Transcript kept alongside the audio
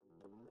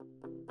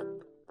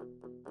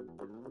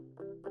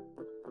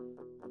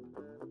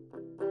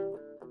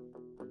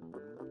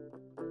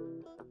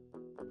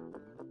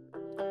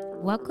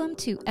Welcome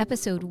to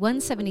episode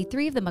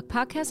 173 of the Muck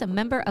Podcast, a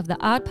member of the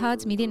Odd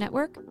Pods Media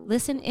Network.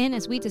 Listen in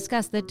as we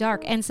discuss the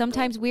dark and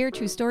sometimes weird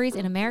true stories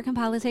in American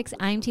politics.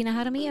 I'm Tina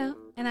Jaramillo.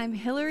 And I'm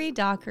Hillary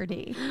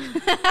Doherty.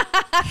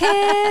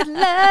 Hillary.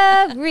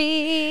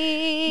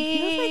 It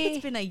feels like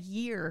it's been a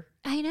year.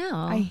 I know.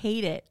 I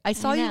hate it. I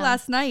saw you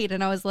last night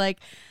and I was like,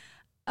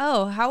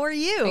 oh, how are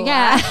you?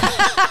 Yeah.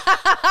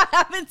 I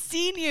haven't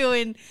seen you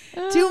in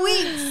 2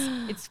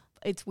 weeks.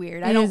 It's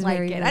weird. I don't like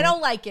it. Weird. I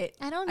don't like it.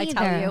 I don't I either.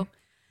 tell you.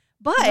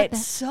 But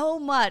so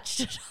much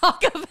to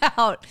talk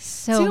about.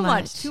 Too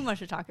much. Too much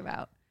to talk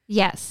about.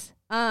 Yes.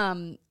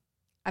 I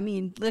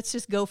mean, let's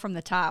just go from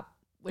the top,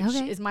 which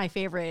is my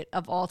favorite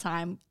of all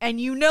time. And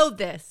you know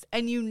this.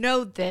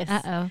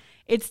 Uh-oh.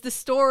 It's the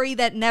story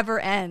that never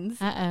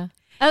ends. Uh-oh.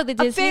 Oh, the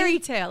Disney? A fairy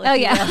tale. Oh,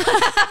 yeah.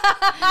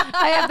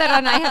 I have that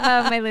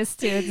on my list,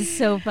 too. It's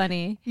so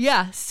funny.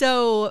 Yeah.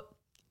 So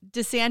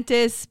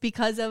DeSantis,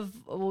 because of,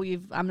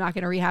 I'm not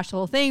going to rehash the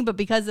whole thing, but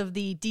because of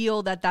the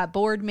deal that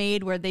board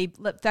made where they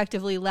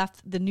effectively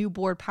left the new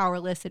board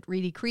powerless at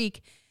Reedy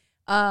Creek,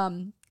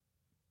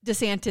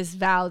 DeSantis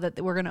vowed that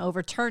we're going to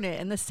overturn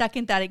it. And the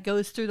second that it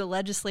goes through the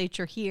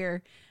legislature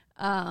here,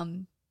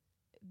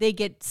 they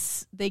get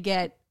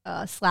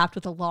slapped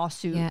with a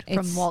lawsuit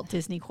from Walt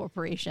Disney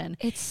Corporation.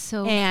 It's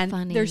so and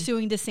funny. They're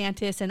suing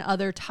DeSantis and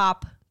other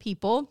top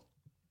people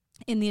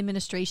in the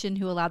administration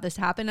who allowed this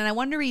to happen. And I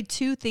want to read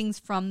two things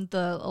from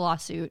the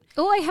lawsuit.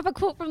 Oh, I have a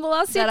quote from the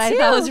lawsuit that too. I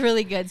thought was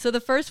really good. So the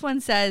first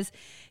one says,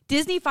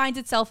 Disney finds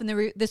itself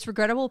in this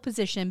regrettable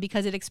position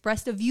because it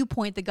expressed a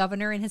viewpoint the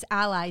governor and his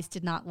allies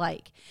did not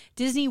like.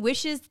 Disney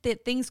wishes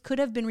that things could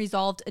have been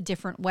resolved a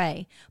different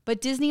way.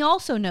 But Disney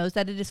also knows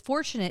that it is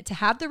fortunate to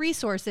have the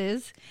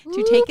resources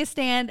to take a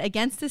stand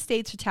against the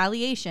state's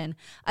retaliation,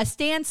 a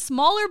stand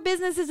smaller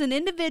businesses and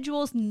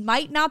individuals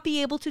might not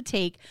be able to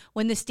take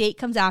when the state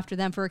comes after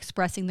them for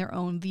expressing their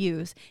own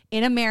views.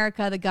 In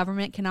America, the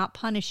government cannot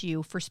punish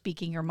you for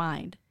speaking your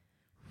mind.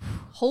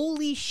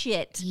 Holy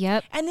shit.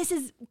 Yep. And this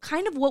is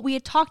kind of what we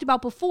had talked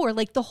about before.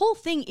 Like, the whole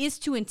thing is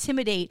to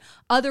intimidate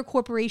other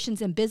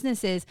corporations and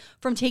businesses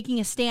from taking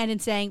a stand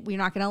and saying, we're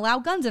not going to allow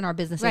guns in our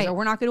businesses, right, or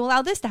we're not going to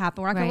allow this to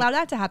happen. We're not going to right, allow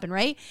that to happen,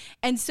 right?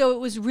 And so it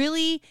was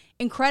really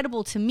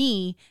incredible to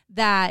me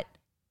that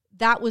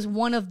was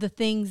one of the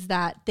things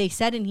that they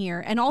said in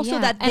here. And also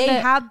that they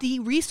have the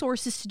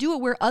resources to do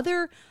it where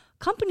other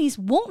companies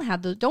don't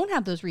have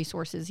those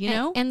resources, you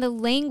know? And the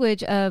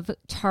language of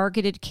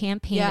targeted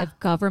campaign of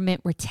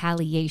government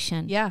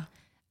retaliation. Yeah.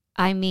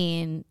 I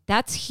mean,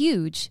 that's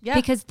huge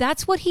because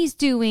that's what he's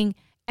doing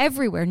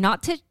everywhere,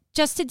 not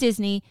just to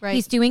Disney. Right.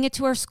 He's doing it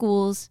to our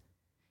schools.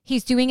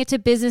 He's doing it to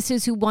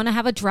businesses who want to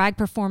have a drag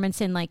performance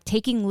and like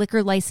taking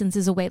liquor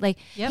licenses away. Like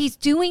he's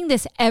doing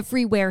this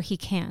everywhere he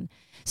can.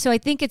 So I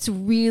think it's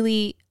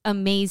really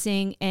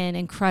amazing and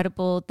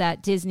incredible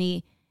that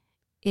Disney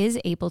is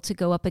able to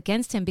go up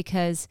against him,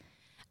 because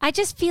I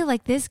just feel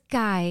like this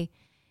guy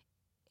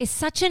is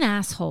such an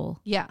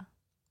asshole. Yeah.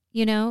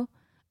 You know?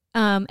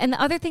 And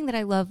the other thing that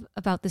I love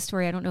about this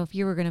story, I don't know if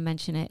you were going to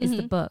mention it, is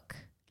the book.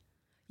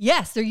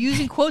 Yes, they're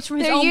using quotes from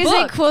his own book. They're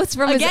using quotes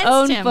from his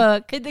own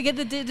book. They get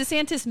the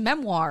DeSantis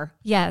memoir.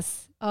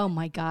 Yes. Oh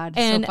my God.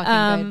 And so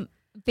fucking good.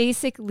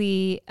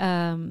 Basically,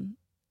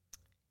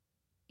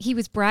 he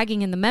was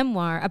bragging in the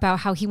memoir about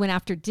how he went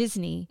after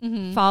Disney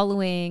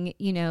following,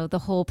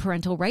 the whole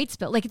parental rights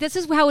bill. Like, this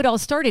is how it all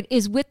started,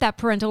 is with that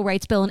parental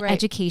rights bill and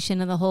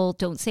education and the whole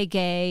don't say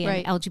gay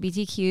and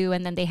LGBTQ.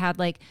 And then they had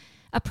like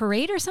a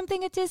parade or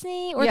something at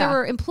Disney, or there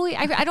were employees.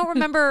 I don't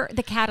remember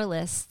the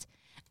catalyst,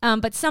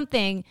 but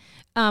something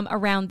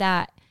around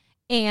that.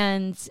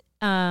 And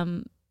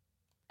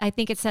I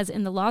think it says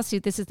in the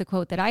lawsuit, this is the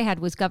quote that I had,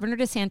 was Governor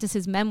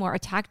DeSantis' memoir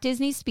attacked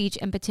Disney's speech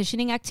and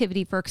petitioning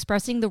activity for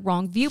expressing the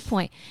wrong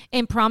viewpoint.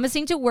 In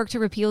promising to work to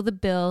repeal the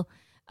bill,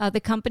 the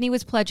company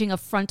was pledging a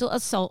frontal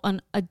assault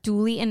on a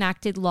duly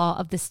enacted law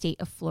of the state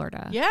of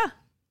Florida. Yeah.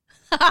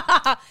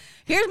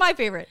 Here's my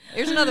favorite.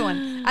 Here's another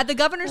one. At the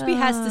governor's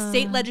behest, the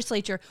state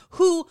legislature,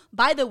 who,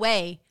 by the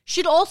way,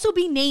 should also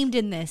be named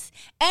in this.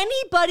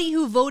 Anybody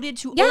who voted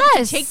to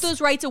take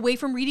those rights away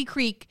from Reedy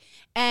Creek,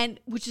 and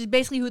which is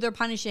basically who they're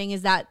punishing,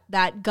 is that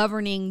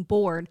governing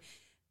board.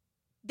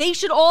 They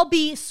should all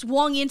be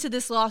swung into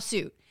this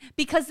lawsuit,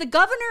 because the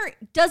governor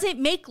doesn't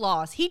make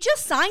laws. He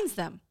just signs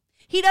them.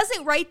 He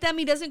doesn't write them.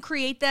 He doesn't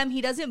create them. He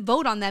doesn't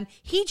vote on them.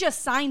 He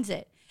just signs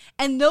it.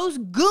 And those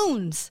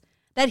goons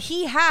that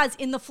he has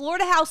in the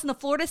Florida House and the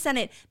Florida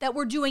Senate that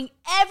were doing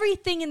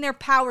everything in their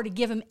power to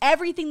give him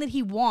everything that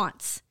he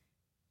wants,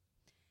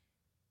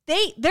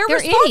 they're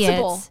responsible,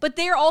 idiots. But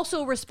they're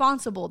also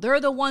responsible.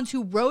 They're the ones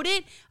who wrote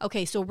it.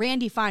 Okay, so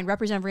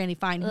Representative Randy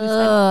Fine, who's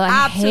an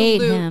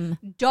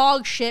absolute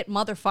dog shit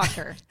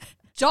motherfucker.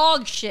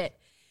 Dog shit.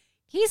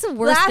 He's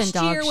worse than dog shit.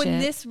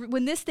 Last year,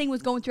 when this thing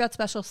was going through that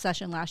special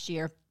session last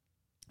year,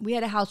 we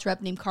had a House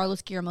rep named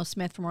Carlos Guillermo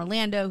Smith from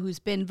Orlando, who's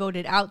been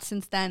voted out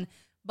since then,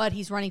 but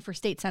he's running for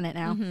state Senate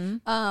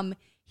now.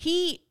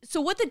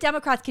 So what the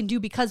Democrats can do,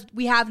 because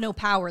we have no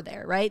power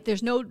there, right?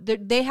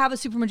 They have a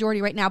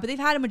supermajority right now, but they've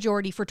had a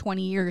majority for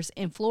 20 years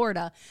in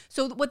Florida.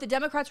 So what the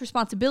Democrats'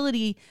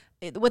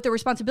 what their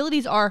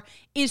responsibilities are,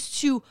 is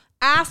to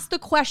ask the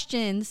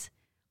questions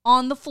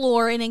on the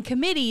floor and in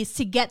committees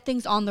to get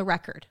things on the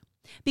record.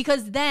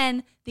 Because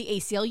then the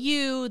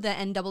ACLU, the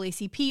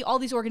NAACP, all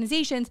these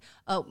organizations,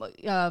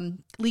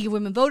 League of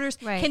Women Voters,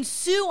 can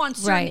sue on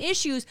certain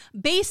issues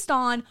based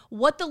on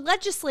what the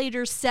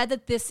legislators said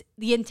that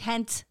the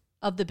intent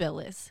of the bill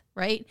is,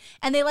 right?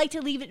 And they like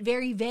to leave it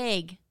very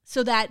vague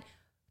so that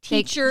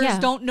teachers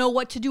don't know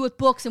what to do with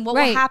books and what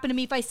will happen to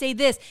me if I say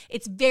this.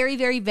 It's very,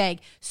 very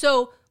vague.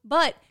 So,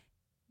 but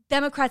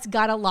Democrats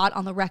got a lot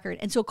on the record.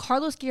 And so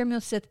Carlos Guillermo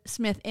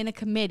Smith in a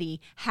committee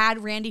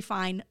had Randy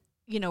Fine,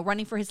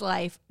 running for his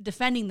life,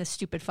 defending this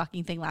stupid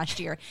fucking thing last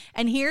year.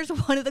 And here's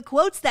one of the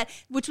quotes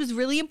which was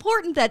really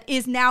important, that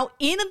is now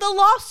in the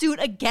lawsuit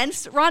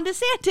against Ron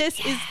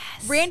DeSantis, is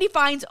Randy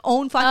Fine's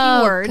own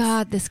fucking words. Oh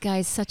God, this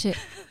guy's such a...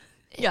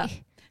 Yeah.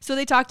 So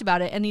they talked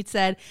about it, and he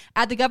said,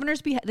 at the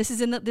governor's behest,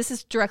 this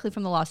is directly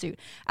from the lawsuit.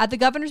 At the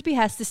governor's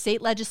behest, the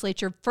state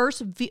legislature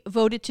first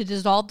voted to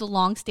dissolve the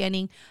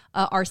longstanding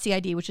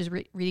RCID, which is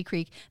Reedy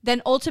Creek,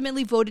 then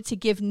ultimately voted to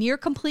give near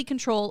complete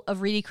control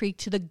of Reedy Creek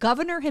to the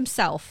governor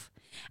himself.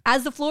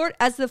 As the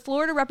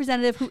Florida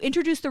representative who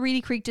introduced the Reedy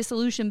Creek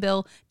dissolution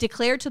bill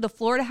declared to the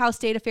Florida House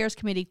State Affairs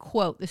Committee,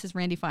 quote, this is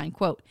Randy Fine,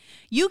 quote,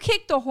 "You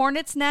kick the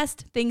hornet's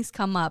nest, things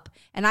come up.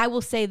 And I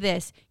will say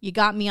this, you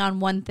got me on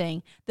one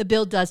thing. The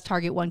bill does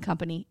target one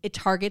company. It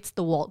targets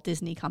the Walt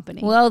Disney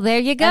Company." Well, there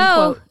you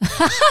go.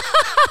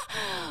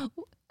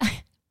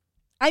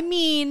 I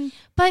mean,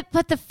 but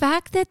the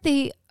fact that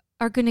they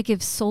are going to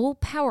give sole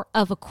power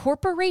of a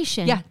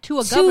corporation to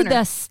a governor, to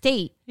the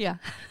state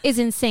is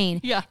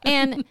insane. Yeah.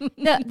 And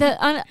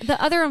the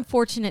other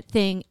unfortunate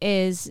thing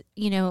is,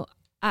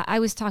 I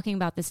was talking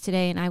about this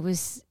today, and I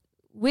was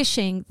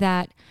wishing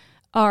that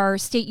our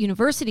state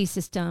university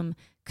system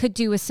could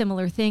do a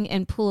similar thing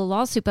and pull a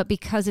lawsuit, but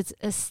because it's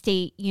a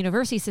state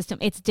university system,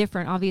 it's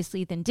different,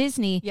 obviously, than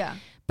Disney. Yeah.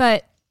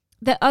 But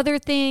the other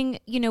thing,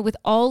 with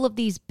all of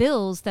these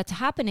bills that's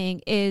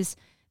happening is,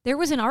 there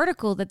was an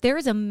article that there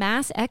is a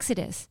mass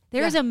exodus.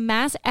 There is a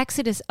mass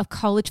exodus of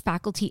college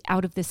faculty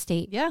out of the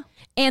state. Yeah.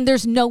 And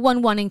there's no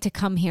one wanting to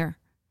come here.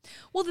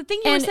 Well, the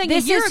thing you were saying a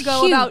year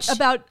ago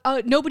about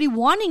nobody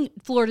wanting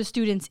Florida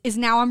students is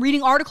now I'm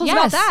reading articles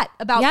about that,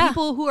 about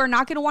people who are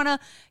not going to want to,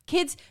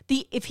 kids,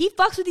 if he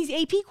fucks with these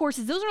AP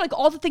courses, those are like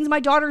all the things my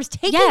daughter is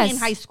taking in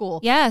high school.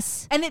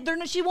 Yes. And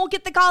she won't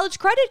get the college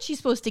credit she's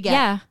supposed to get.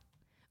 Yeah.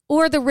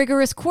 Or the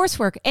rigorous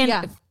coursework.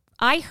 And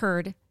I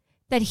heard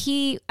that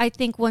he, I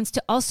think, wants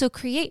to also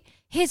create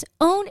his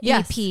own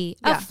AP,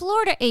 a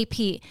Florida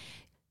AP.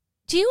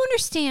 Do you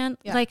understand?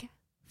 Yeah. Like,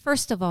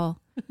 first of all,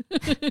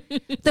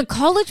 the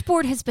College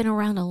Board has been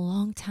around a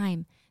long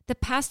time. The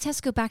past tests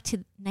go back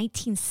to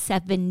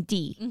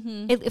 1970.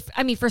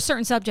 Mm-hmm. For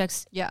certain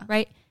subjects,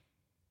 right?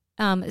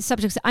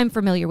 Subjects I'm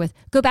familiar with,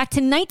 go back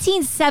to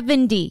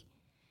 1970.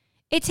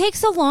 It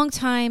takes a long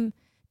time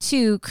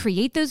to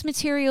create those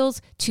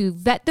materials, to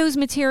vet those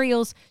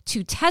materials,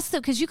 to test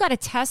them, because you got to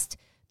test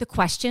the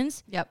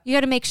questions. Yep. You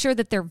got to make sure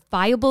that they're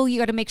viable. You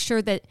got to make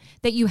sure that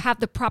you have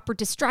the proper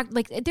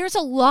there's a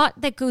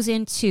lot that goes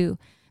into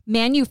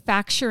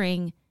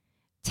manufacturing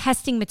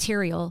testing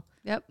material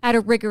at a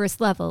rigorous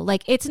level.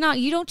 Like, it's not,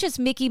 you don't just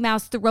Mickey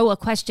Mouse throw a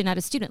question at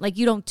a student. Like,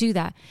 you don't do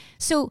that.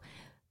 So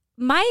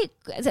my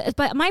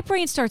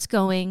brain starts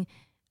going,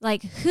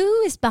 like,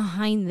 who is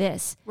behind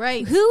this?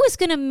 Right. Who is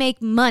going to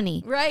make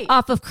money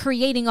off of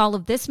creating all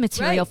of this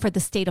material for the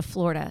state of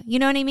Florida? You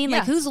know what I mean? Yeah.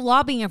 Like, who's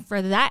lobbying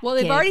for that? Well,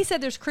 they've already said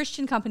there's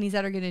Christian companies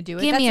that are going to do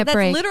it. Give me a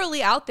break. That's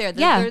literally out there.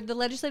 The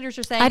legislators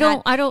are saying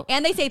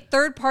and they say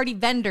third-party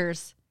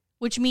vendors,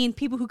 which mean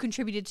people who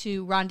contributed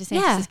to Ron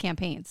DeSantis'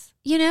 campaigns.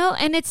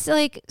 And it's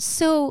like,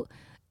 so...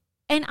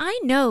 And I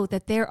know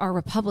that there are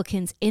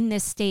Republicans in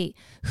this state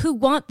who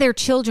want their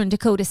children to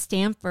go to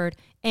Stanford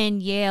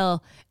and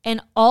Yale and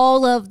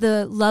all of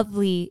the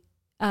lovely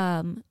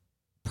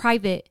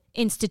private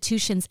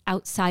institutions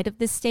outside of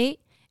the state.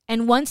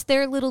 And once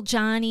their little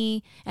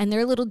Johnny and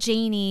their little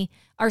Janie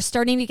are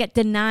starting to get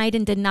denied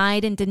and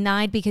denied and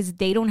denied because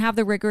they don't have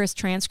the rigorous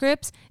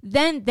transcripts,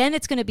 then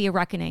it's going to be a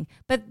reckoning.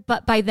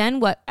 But by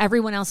then,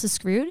 everyone else is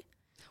screwed?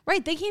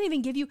 Right. They can't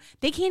even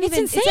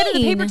it said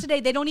in the paper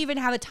today, they don't even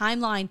have a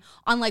timeline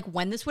on like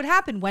when this would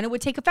happen, when it would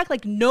take effect.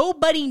 Like,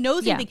 nobody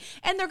knows anything.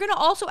 And they're going to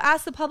also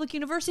ask the public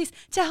universities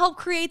to help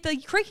create the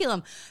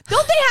curriculum.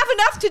 Don't they have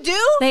enough to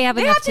do? They have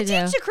enough to do. They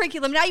have to teach the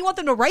curriculum. Now you want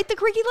them to write the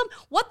curriculum?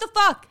 What the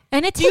fuck?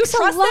 And it takes do you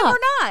trust a lot. them or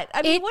not?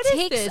 I mean, what is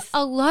this? It takes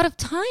a lot of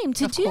time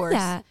to do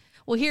that.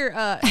 Well, here,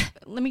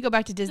 let me go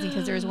back to Disney,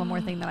 because there is one more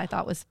thing that I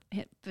thought was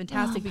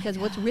fantastic, because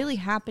what's really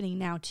happening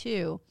now,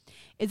 too,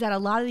 is that a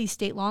lot of these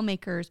state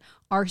lawmakers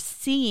are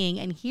seeing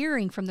and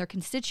hearing from their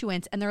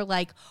constituents, and they're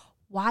like,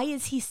 why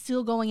is he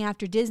still going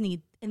after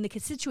Disney? And the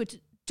constituents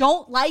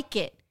don't like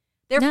it.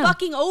 They're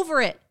fucking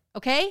over it,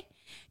 okay?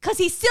 Because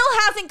he still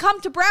hasn't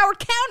come to Broward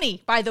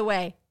County, by the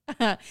way.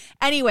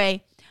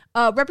 Anyway,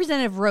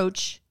 Representative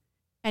Roach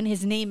and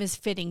his name is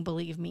fitting,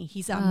 believe me.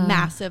 He's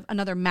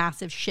another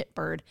massive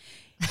shitbird.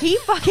 He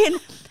fucking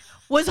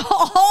was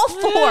all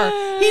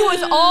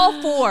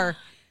for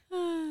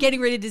getting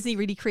rid of Disney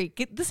Reedy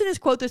Creek. Listen to his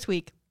quote this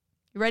week.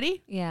 You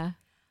ready? Yeah.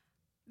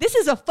 This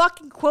is a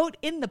fucking quote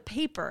in the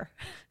paper.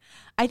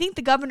 I think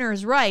the governor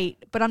is right,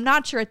 but I'm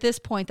not sure at this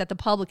point that the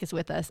public is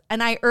with us.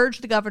 And I urge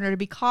the governor to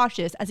be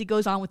cautious as he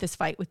goes on with this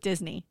fight with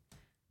Disney.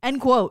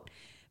 End quote.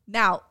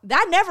 Now,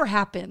 that never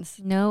happens.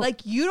 No.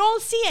 Like, you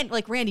don't see it.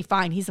 Like, Randy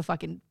Fine, he's a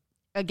fucking,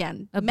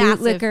 again, a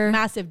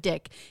massive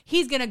dick.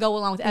 He's going to go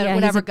along with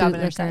whatever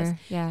governor says.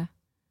 Yeah.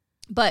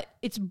 But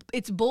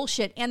it's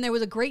bullshit. And there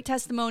was a great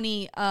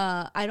testimony.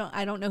 I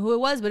don't know who it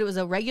was, but it was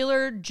a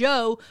regular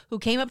Joe who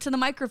came up to the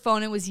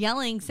microphone and was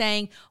yelling,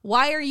 saying,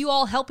 "Why are you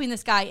all helping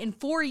this guy? And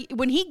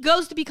when he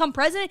goes to become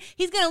president,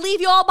 he's going to leave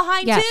you all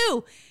behind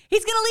too.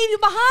 He's going to leave you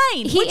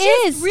behind." Which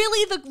is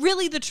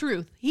really the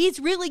truth. He's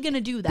really going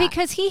to do that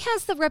because he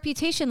has the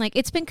reputation. Like,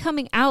 it's been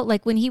coming out.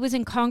 Like, when he was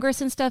in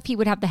Congress and stuff, he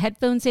would have the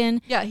headphones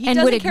in. Yeah, he and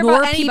doesn't would care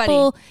ignore about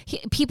people.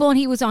 People, and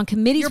he was on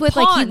committees with.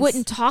 pawns. Like, he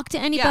wouldn't talk to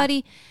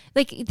anybody. Yeah.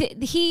 Like,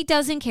 he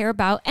doesn't care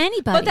about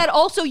anybody. But that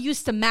also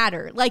used to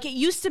matter. Like, it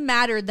used to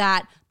matter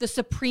that the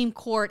Supreme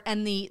Court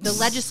and the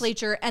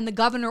legislature and the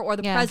governor or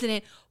the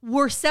president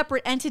were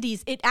separate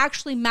entities. It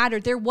actually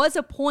mattered. There was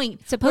a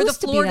point where the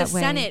Florida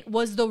Senate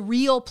was the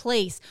real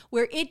place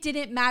where it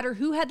didn't matter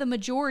who had the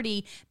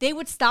majority. They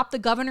would stop the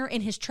governor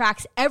in his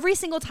tracks every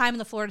single time in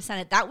the Florida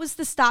Senate. That was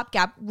the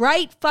stopgap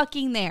right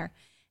fucking there.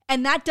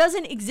 And that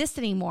doesn't exist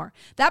anymore.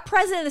 That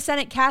president of the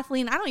Senate,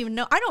 Kathleen, I don't even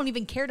know. I don't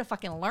even care to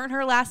fucking learn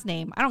her last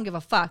name. I don't give a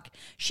fuck.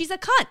 She's a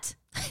cunt.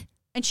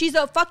 And she's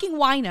a fucking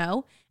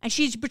wino. And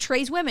she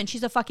betrays women.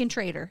 She's a fucking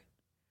traitor.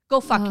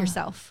 Go fuck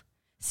yourself.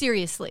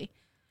 Seriously.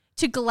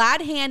 To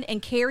glad hand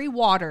and carry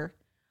water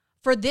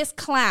for this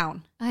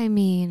clown. I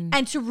mean.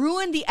 And to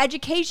ruin the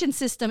education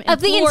system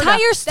of the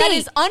entire state that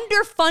is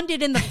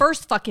underfunded in the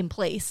first fucking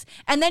place.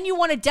 And then you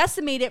want to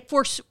decimate it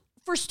for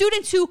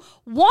students who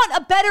want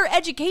a better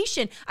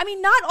education. I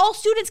mean, not all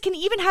students can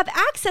even have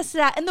access to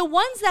that. And the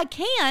ones that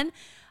can,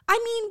 I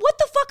mean, what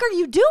the fuck are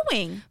you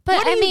doing?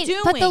 But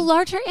but the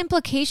larger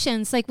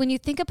implications, like when you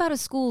think about a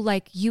school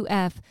like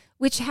UF,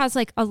 which has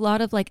like a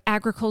lot of like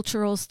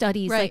agricultural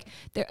studies, right,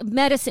 like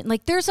medicine,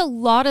 like there's a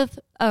lot of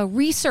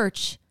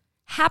research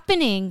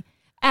happening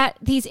at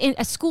in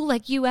a school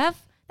like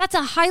UF. That's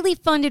a highly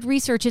funded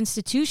research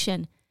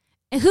institution.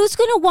 And who's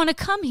going to want to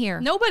come here?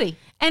 Nobody.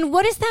 And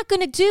what is that going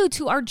to do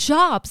to our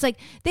jobs? Like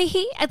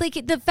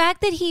the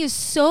fact that he is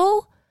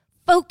so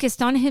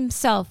focused on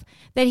himself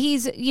that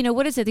he's,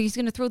 what is it? He's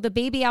going to throw the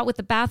baby out with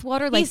the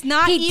bathwater. Like, he's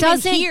not he even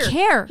doesn't here.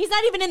 care. He's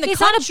not even in the he's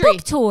country. He's on a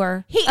book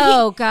tour.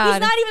 God.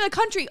 He's not even in the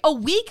country. A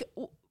week.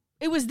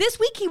 It was this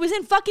week he was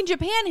in fucking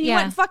Japan and he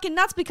went fucking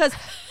nuts because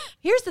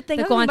here's the thing.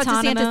 The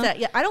Guantanamo.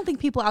 I don't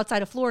think people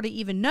outside of Florida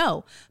even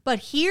know. But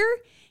here,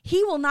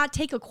 he will not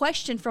take a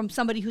question from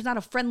somebody who's not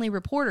a friendly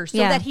reporter so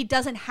that he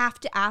doesn't have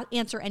to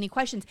answer any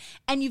questions.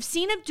 And you've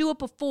seen him do it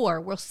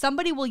before where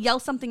somebody will yell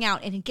something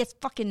out and it gets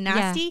fucking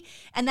nasty. Yeah.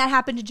 And that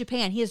happened in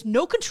Japan. He has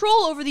no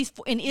control over these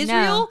in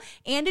Israel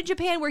and in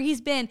Japan where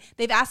he's been.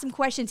 They've asked him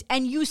questions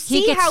and you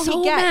see how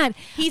he gets. Mad.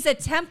 He's a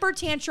temper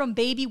tantrum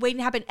baby waiting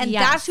to happen. And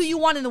that's who you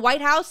want in the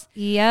White House?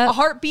 Yeah. A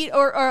heartbeat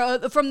or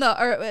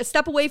a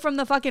step away from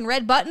the fucking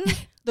red button?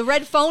 The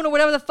red phone or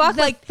whatever the fuck,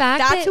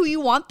 that's who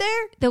you want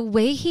there? The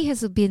way he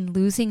has been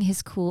losing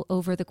his cool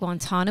over the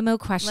Guantanamo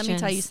questions. Let me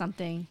tell you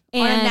something.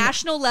 On a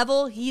national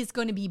level, he is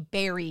going to be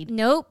buried.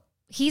 Nope.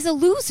 He's a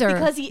loser.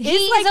 Because he's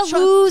a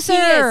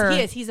loser.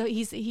 He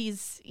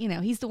is.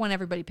 He's the one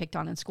everybody picked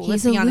on in school.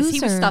 Let's be honest.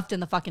 Loser. He was stuffed in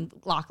the fucking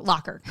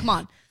locker. Come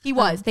on. He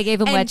was. They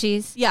gave him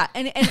wedgies. Yeah.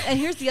 And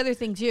here's the other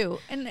thing too.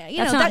 And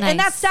that's not nice. And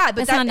that's sad.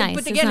 But that's not nice.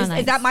 But again,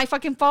 is that my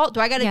fucking fault?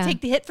 Do I got to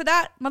take the hit for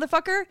that,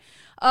 motherfucker?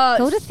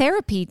 Go to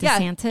therapy,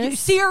 DeSantis. Yeah,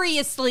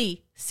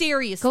 seriously.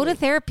 Go to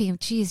therapy.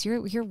 Jeez,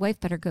 your wife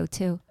better go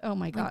too. Oh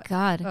my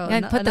God.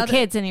 And put the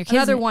kids in your kids.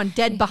 Another one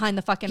dead behind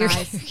the fucking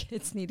eyes. Your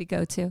kids need to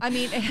go too. I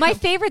mean, my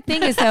favorite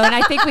thing is though, and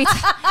I think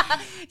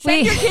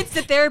send your kids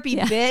to therapy,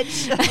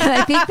 bitch.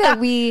 I think that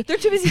they're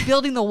too busy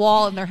building the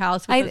wall in their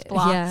house with those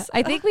blocks. Yeah,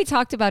 I think we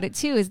talked about it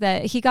too. Is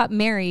that he got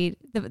married?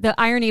 The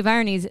irony of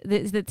ironies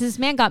is that this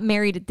man got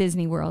married at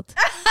Disney World.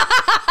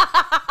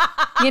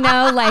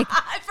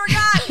 I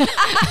forgot.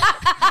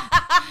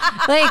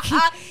 Like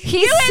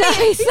he's such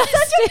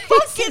a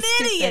fucking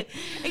idiot.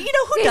 You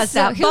know who does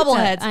that?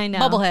 Bubbleheads. I know.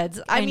 Bubbleheads.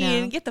 I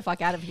mean, get the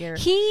fuck out of here.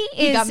 He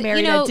got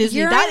married at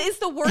Disney. That is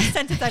the worst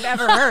sentence I've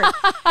ever heard.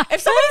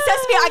 If somebody says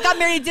to me, "I got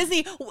married at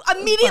Disney,"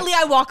 immediately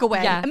I walk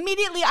away. Yeah.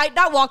 Immediately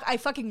I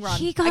fucking run.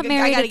 He got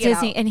married at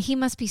Disney, and he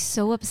must be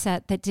so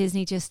upset that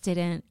Disney just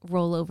didn't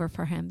roll over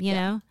for him. You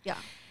know? Yeah.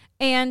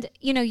 And,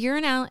 you're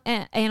an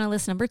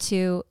analyst number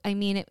 2. I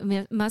mean,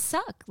 it must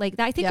suck. Like,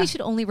 I think we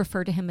should only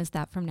refer to him as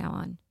that from now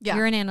on. Yeah.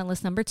 You're an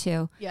analyst number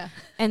 2. Yeah.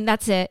 And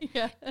that's it.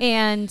 Yeah.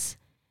 And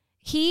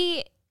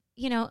he,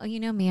 you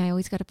know me, I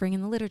always got to bring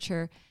in the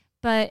literature.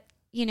 But,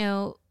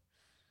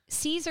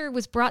 Caesar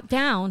was brought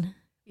down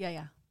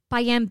Yeah.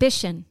 by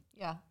ambition.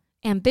 Yeah.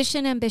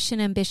 ambition. And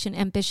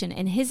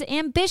his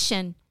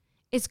ambition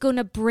is going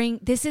to bring,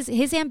 this is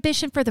his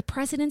ambition for the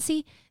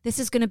presidency. This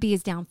is going to be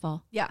his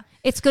downfall. Yeah.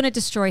 It's going to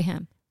destroy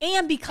him.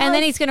 And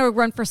then he's going to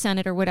run for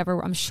Senate or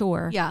whatever, I'm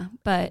sure. Yeah.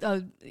 But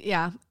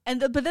yeah.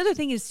 But the other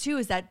thing is too,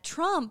 is that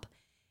Trump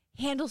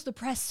handles the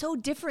press so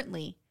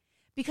differently.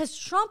 Because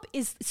Trump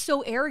is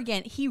so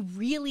arrogant, he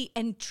really,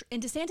 and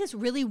DeSantis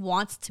really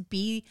wants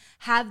to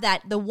have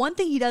that. The one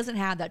thing he doesn't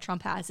have that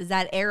Trump has is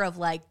that air of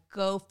like,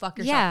 go fuck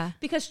yourself. Yeah.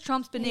 Because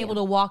Trump's been able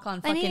to walk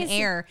on fucking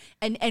air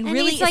and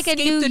really he's like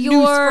escape the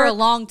news for a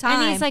long time.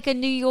 And he's like a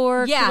New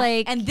York. Yeah.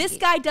 Like, and this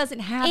guy doesn't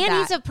have that. And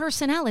he's a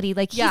personality.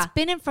 Like he's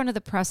been in front of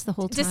the press the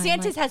whole time.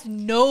 DeSantis has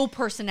no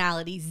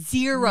personality.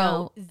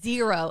 Zero.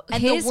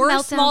 And His the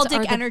worst small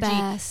dick energy.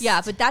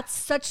 Yeah, but that's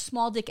such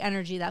small dick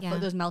energy that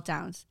those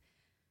meltdowns.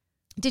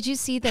 Did you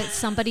see that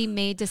somebody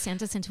made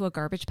DeSantis into a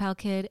Garbage Pail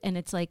Kid? And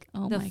it's like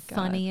the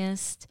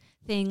funniest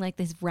thing, like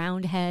this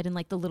round head and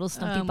like the little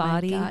stumpy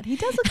body. God. He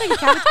does look like a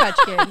Cabbage Patch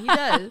Kid. He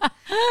does.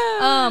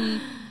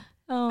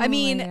 I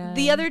mean,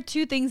 the other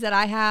two things that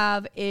I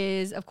have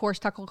is, of course,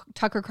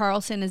 Tucker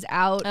Carlson is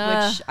out,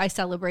 which I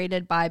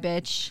celebrated. Bye,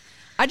 bitch.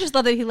 I just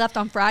love that he left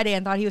on Friday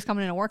and thought he was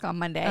coming into work on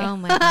Monday. Oh,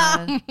 my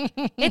God.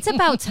 It's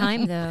about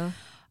time, though.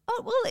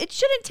 Oh, well, it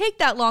shouldn't take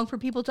that long for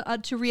people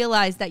to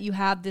realize that you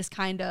have this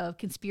kind of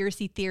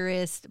conspiracy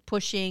theorist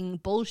pushing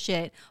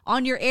bullshit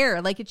on your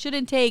air. Like, it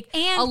shouldn't take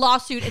a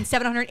lawsuit and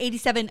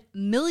 $787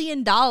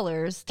 million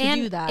to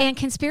do that. And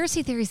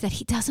conspiracy theories that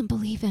he doesn't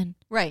believe in.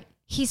 Right.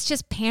 He's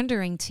just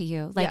pandering to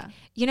you. Like,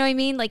 you know what I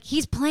mean? Like,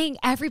 he's playing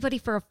everybody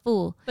for a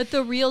fool. But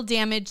the real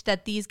damage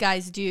that these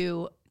guys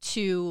do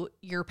to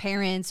your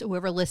parents,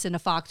 whoever listened to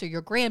Fox, or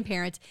your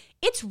grandparents,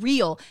 it's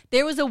real.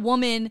 There was a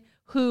woman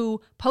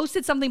who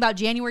posted something about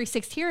January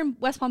 6th here in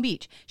West Palm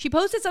Beach. She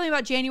posted something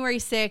about January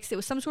 6th. It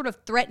was some sort of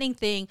threatening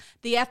thing.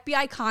 The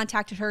FBI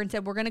contacted her and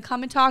said, we're going to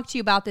come and talk to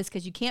you about this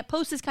because you can't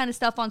post this kind of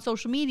stuff on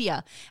social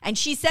media. And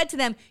she said to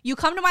them, you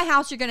come to my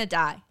house, you're going to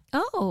die.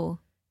 Oh.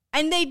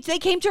 And they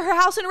came to her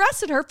house and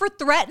arrested her for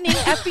threatening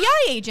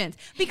FBI agents.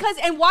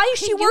 And why is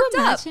she worked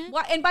up?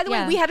 And by the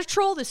way, we had a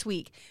troll this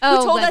week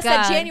who told us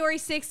that January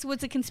 6th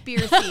was a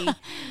conspiracy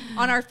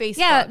on our Facebook.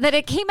 Yeah, that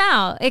it came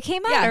out. It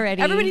came out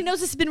already. Everybody knows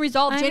this has been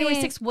resolved. January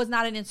 6th was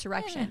not an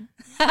insurrection.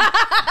 We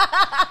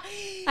got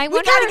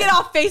to get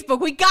off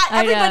Facebook.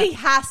 Everybody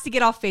has to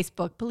get off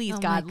Facebook. Please,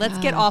 God, let's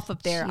get off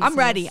of there. Jesus. I'm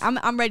ready.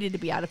 I'm ready to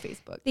be out of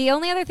Facebook. The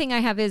only other thing I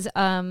have is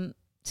to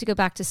go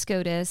back to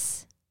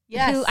SCOTUS.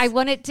 Yes. Who I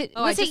wanted to.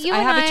 I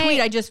have a tweet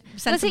I just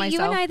sent to myself. Was it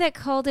you and I that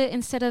called it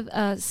instead of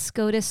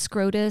SCOTUS,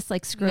 Scrotus,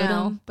 like scrotum?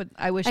 No, but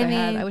I wish I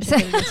had. I wish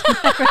I could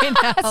have right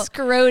now.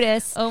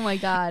 Scrotus. Oh my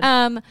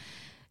God.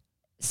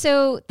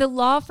 So the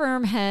law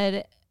firm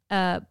had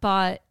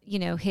bought,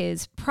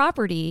 his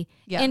property,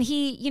 and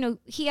he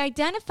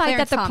identified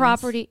Clarence that the Thomas.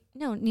 property.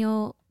 No,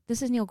 Neil.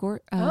 This is Neil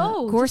Gorsuch.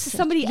 This is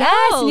somebody else.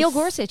 Yes, Neil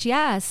Gorsuch.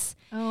 Yes.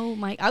 Oh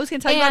my! I was going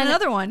to tell you about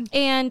another one.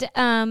 And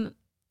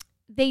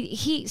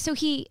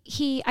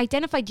he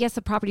identified, yes,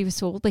 the property was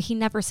sold, but he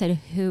never said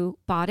who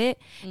bought it.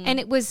 And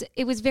it was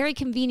very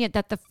convenient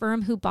that the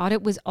firm who bought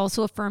it was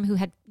also a firm who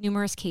had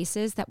numerous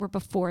cases that were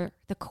before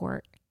the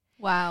court.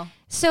 Wow.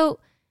 So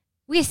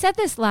we said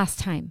this last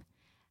time.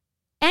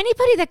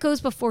 Anybody that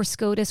goes before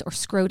SCOTUS or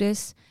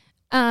Scrotus,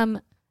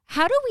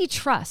 how do we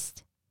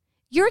trust?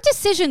 Your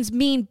decisions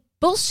mean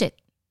bullshit.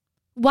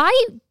 Why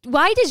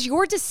does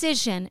your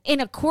decision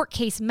in a court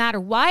case matter?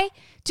 Why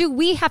do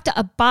we have to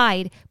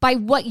abide by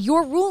what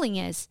your ruling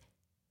is?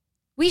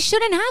 We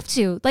shouldn't have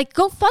to. Like,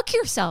 go fuck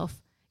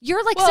yourself.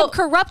 You're like some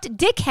corrupt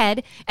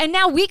dickhead, and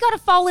now we got to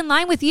fall in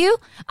line with you?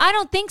 I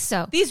don't think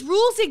so. These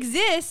rules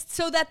exist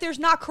so that there's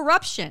not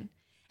corruption.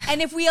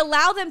 And if we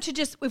allow them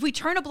to if we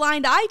turn a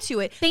blind eye to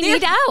it, they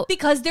need out.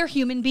 Because they're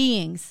human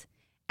beings.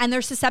 And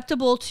they're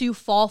susceptible to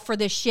fall for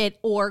this shit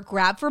or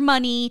grab for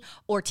money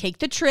or take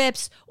the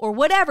trips or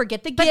whatever,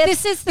 get the gifts. But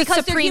this is the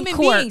Supreme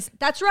Court. Beings.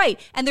 That's right.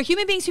 And they're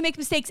human beings who make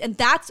mistakes,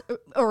 and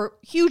or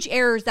huge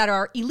errors that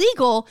are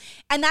illegal.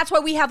 And that's why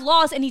we have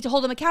laws and need to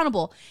hold them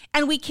accountable.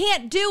 And we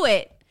can't do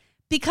it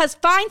because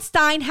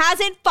Feinstein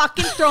hasn't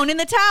fucking thrown in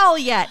the towel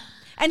yet.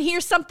 And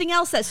here's something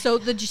else the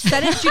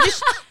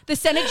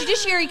Senate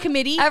Judiciary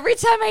Committee. Every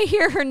time I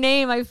hear her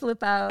name, I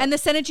flip out. And the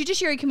Senate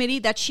Judiciary Committee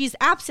that she's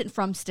absent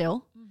from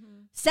still.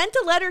 Sent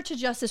a letter to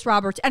Justice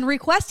Roberts and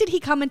requested he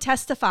come and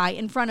testify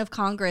in front of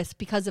Congress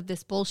because of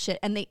this bullshit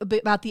and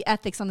about the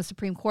ethics on the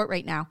Supreme Court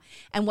right now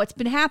and what's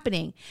been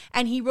happening.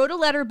 And he wrote a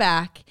letter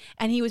back,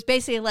 and he was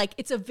basically like,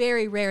 it's a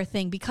very rare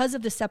thing because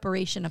of the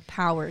separation of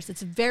powers.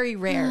 It's very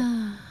rare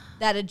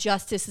that a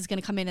justice is going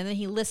to come in. And then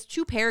he lists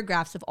 2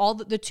 paragraphs of all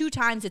the 2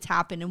 times it's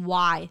happened and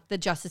why the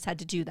justice had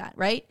to do that,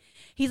 right?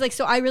 He's like,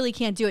 so I really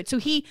can't do it. So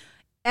he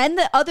and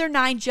the other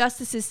 9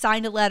 justices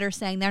signed a letter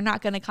saying they're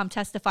not going to come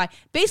testify,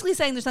 basically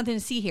saying there's nothing to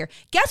see here.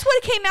 Guess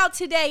what came out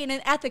today in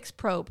an ethics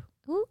probe?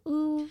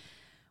 Ooh.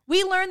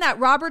 We learned that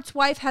Robert's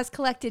wife has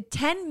collected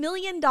 $10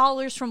 million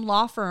from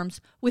law firms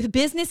with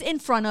business in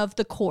front of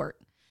the court.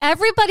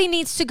 Everybody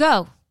needs to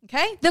go.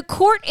 Okay? The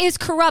court is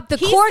corrupt. The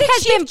court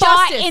has been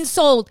bought and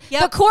sold.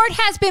 Yep. The court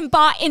has been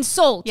bought and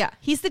sold. Yeah,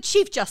 he's the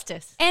Chief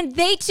Justice. And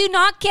they do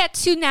not get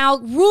to now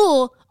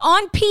rule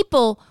on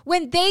people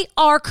when they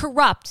are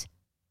corrupt.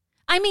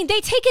 I mean,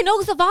 they take an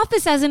oath of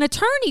office as an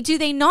attorney, do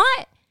they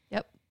not?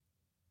 Yep.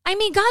 I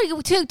mean,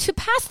 God, to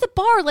pass the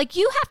bar, like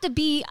you have to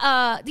be,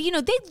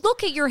 they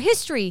look at your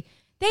history.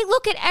 They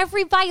look at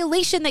every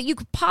violation that you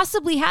could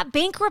possibly have,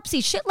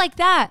 bankruptcy, shit like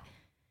that.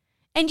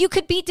 And you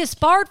could be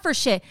disbarred for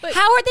shit. But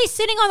how are they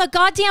sitting on the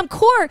goddamn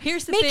court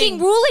making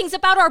rulings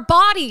about our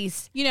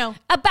bodies?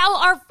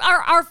 About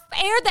our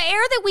air, the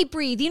air that we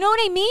breathe. You know what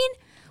I mean?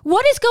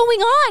 What is going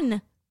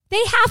on?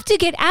 They have to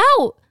get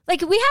out.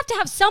 Like, we have to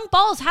have some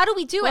balls. How do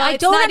we do it? I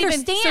don't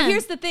understand. So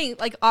here's the thing.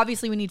 Like,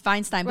 obviously we need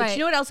Feinstein. But you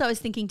know what else I was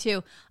thinking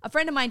too? A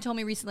friend of mine told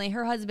me recently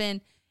her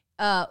husband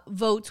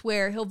votes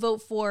where he'll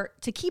vote for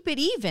to keep it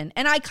even.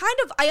 And I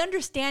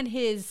understand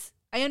his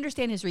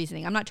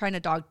reasoning. I'm not trying to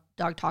dog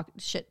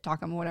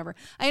talk him or whatever.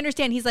 I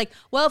understand. He's like,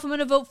 well, if I'm going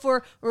to vote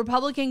for a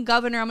Republican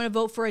governor, I'm going to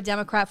vote for a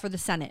Democrat for the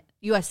Senate,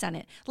 U.S.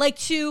 Senate, like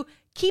to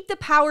keep the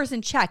powers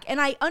in check.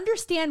 And I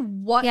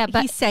understand what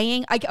he's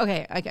saying.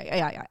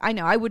 I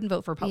know I wouldn't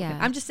vote for Republican.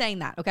 I'm just saying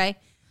that. Okay.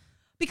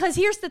 Because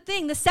here's the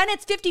thing. The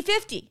Senate's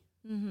 50-50,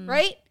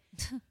 right?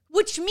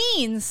 Which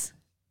means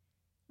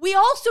we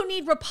also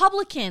need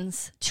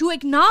Republicans to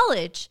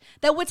acknowledge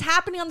that what's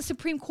happening on the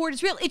Supreme Court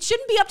is real. It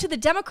shouldn't be up to the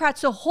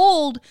Democrats to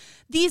hold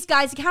these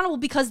guys accountable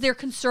because they're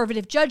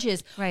conservative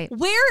judges. Right.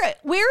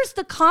 Where's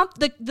the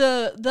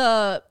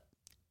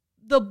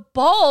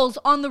balls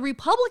on the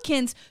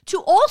Republicans to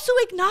also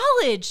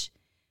acknowledge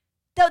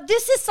that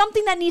this is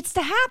something that needs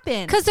to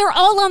happen? Because they're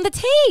all on the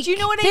take. Do you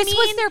know what I mean? This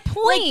was their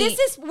point. Like,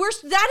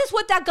 that is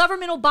what that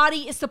governmental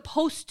body is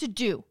supposed to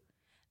do.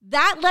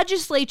 That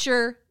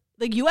legislature,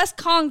 the U.S.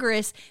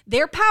 Congress,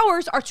 their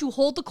powers are to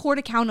hold the court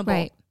accountable.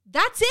 Right.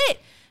 That's it.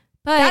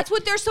 But that's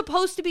what they're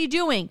supposed to be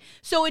doing.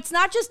 So it's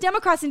not just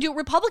Democrats and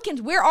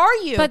Republicans. Where are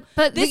you?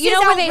 But this you is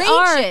know where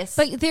outrageous.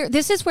 they are. But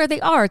this is where they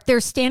are. They're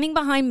standing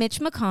behind Mitch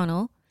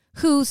McConnell,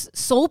 whose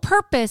sole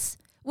purpose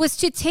was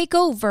to take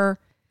over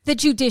the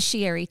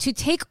judiciary, to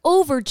take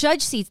over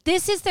judge seats.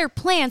 This is their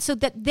plan so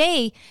that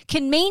they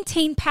can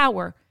maintain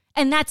power.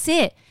 And that's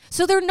it.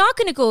 So they're not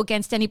going to go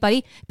against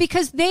anybody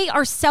because they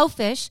are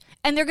selfish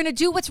and they're going to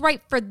do what's right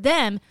for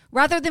them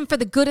rather than for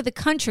the good of the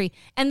country.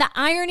 And the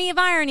irony of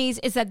ironies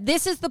is that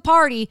this is the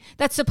party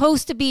that's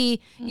supposed to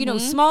be,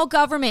 small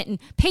government and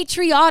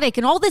patriotic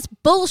and all this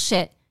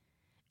bullshit.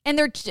 And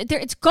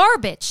it's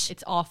garbage.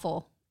 It's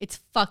awful. It's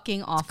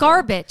fucking awful. It's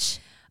garbage.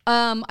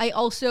 I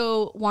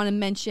also want to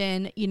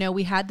mention,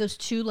 we had those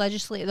two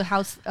the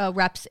House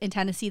reps in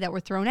Tennessee that were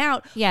thrown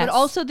out. Yes. But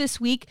also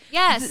this week,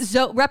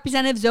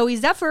 Representative Zoe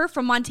Zephyr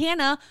from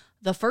Montana,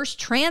 the first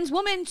trans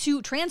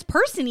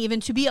person even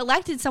to be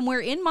elected somewhere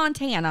in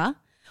Montana,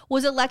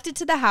 was elected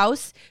to the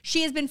House.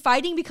 She has been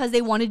fighting because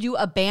they want to do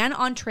a ban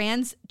on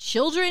trans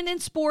children in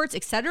sports,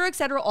 et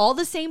cetera, all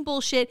the same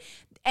bullshit.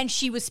 And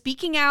she was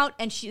speaking out,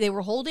 and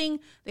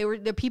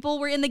the people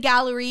were in the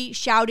gallery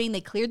shouting.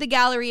 They cleared the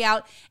gallery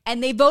out,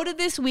 and they voted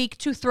this week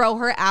to throw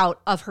her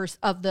out of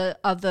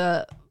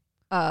the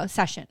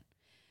session.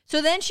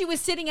 So then she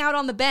was sitting out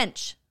on the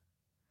bench,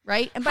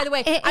 right? And by the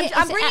way,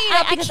 I'm bringing it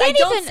up because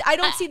I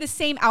don't see the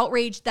same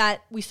outrage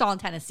that we saw in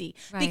Tennessee.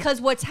 Right. Because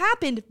what's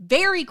happened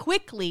very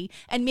quickly,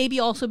 and maybe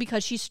also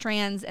because she's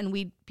trans,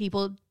 and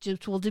people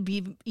just will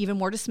be even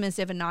more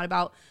dismissive and not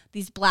about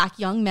these black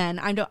young men.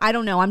 I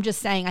don't know. I'm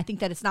just saying, I think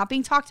that it's not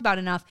being talked about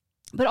enough.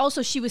 But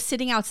also, she was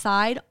sitting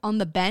outside on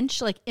the bench,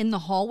 like in the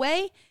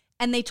hallway,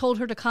 and they told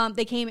her to come.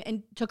 They came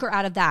and took her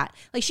out of that.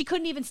 Like, she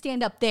couldn't even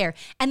stand up there.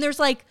 And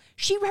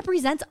she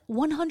represents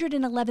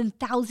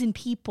 111,000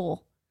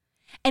 people.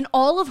 And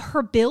all of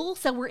her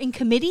bills that were in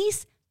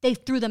committees, they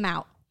threw them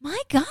out.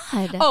 My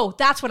God. Oh,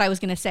 that's what I was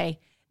going to say.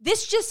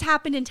 This just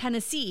happened in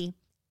Tennessee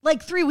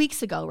like 3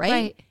 weeks ago,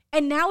 right?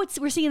 And now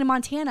we're seeing it in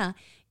Montana.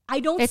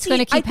 It's going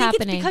to keep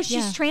happening. It's because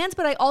she's trans,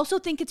 but I also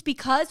think it's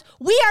because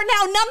we are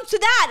now numb to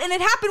that. And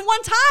it happened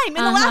one time in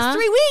the last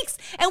 3 weeks.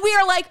 And we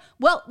are like,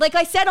 well, like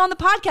I said on the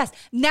podcast,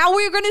 now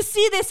we're going to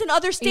see this in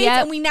other states.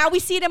 Yep. And we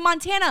see it in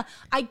Montana.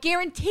 I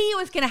guarantee you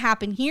it's going to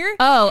happen here.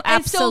 Oh,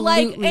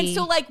 absolutely. And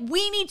so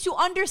we need to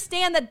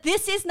understand that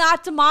this is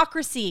not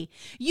democracy.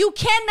 You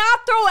cannot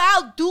throw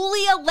out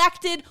duly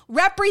elected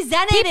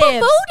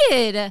representatives.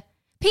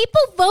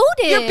 People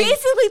voted. You're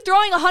basically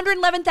throwing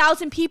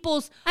 111,000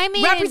 people's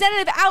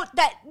representative out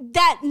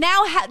that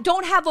now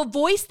don't have a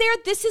voice there.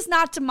 This is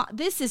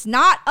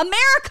not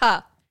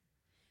America.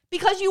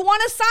 Because you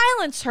want to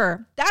silence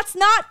her. That's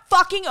not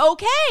fucking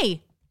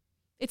okay.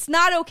 It's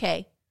not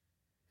okay.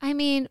 I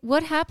mean,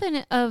 what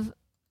happened of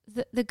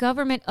the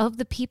government of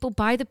the people,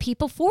 by the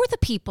people, for the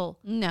people?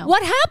 No.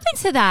 What happened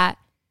to that?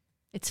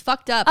 It's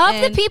fucked up. Of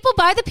the people,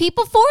 by the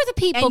people, for the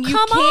people. And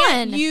Come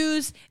on.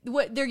 Use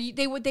what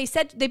they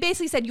said. They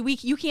basically said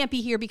you can't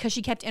be here because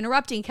she kept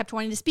interrupting, kept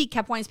wanting to speak.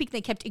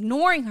 They kept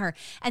ignoring her,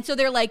 and so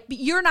they're like,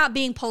 you're not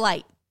being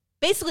polite.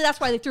 Basically, that's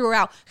why they threw her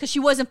out, because she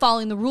wasn't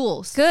following the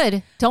rules.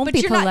 Good. Don't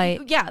be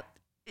polite.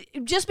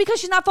 just because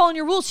she's not following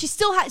your rules, she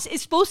still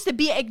is supposed to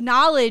be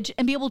acknowledged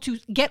and be able to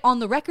get on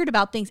the record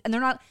about things. And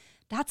they're not.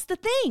 That's the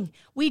thing.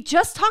 We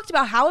just talked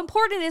about how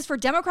important it is for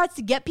Democrats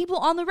to get people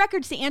on the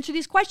record to answer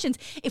these questions.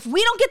 If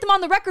we don't get them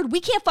on the record, we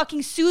can't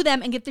fucking sue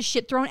them and get the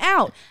shit thrown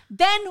out.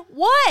 Then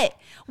what?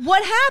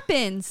 What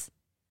happens?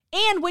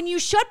 And when you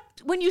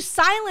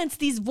silence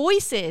these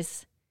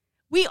voices,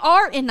 we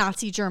are in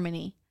Nazi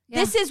Germany.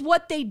 Yeah. This is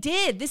what they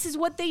did. This is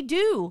what they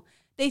do.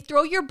 They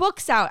throw your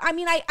books out. I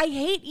mean, I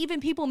hate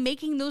even people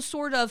making those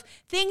sort of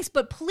things,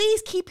 but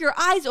please keep your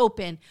eyes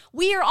open.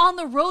 We are on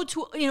the road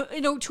to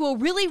to a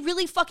really,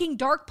 really fucking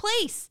dark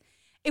place.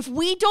 If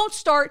we don't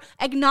start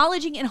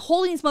acknowledging and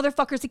holding these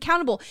motherfuckers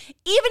accountable,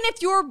 even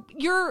if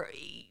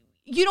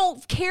you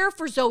don't care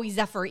for Zoe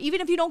Zephyr,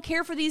 even if you don't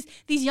care for these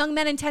young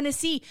men in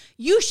Tennessee,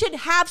 you should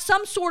have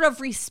some sort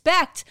of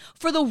respect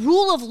for the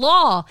rule of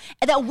law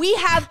that we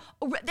have.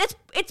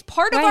 It's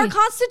part of our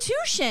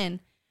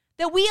Constitution.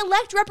 That we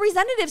elect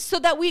representatives so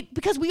that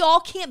because we all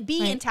can't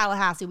be in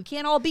Tallahassee. We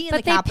can't all be in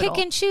the Capitol. But they pick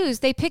and choose.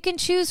 They pick and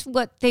choose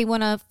what they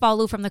want to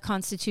follow from the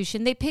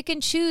Constitution. They pick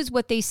and choose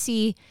what they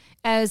see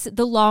as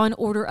the law and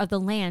order of the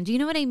land. Do you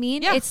know what I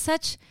mean? Yeah.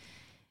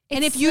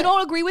 And if you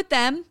don't agree with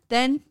them,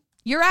 then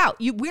you're out.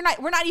 We're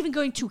not even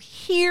going to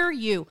hear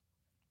you.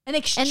 An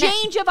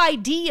exchange of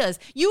ideas.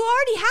 You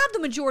already have the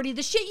majority.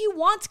 The shit you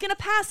want's going to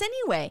pass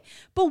anyway.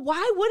 But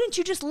why wouldn't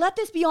you just let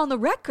this be on the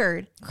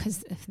record?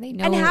 Because they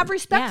know. And have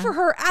respect for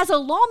her as a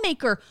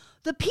lawmaker.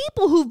 The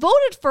people who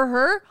voted for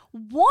her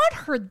want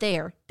her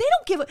there. They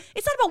don't give a...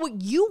 It's not about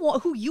what you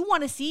want, who you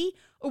want to see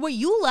or what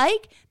you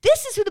like.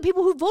 This is who the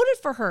people who voted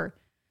for her.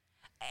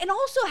 And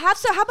also, how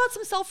about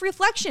some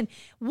self-reflection?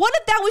 What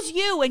if that was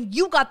you and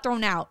you got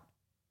thrown out?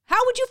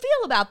 How would you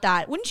feel about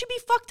that? Wouldn't you be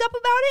fucked up about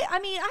it? I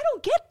mean, I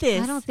don't get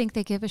this. I don't think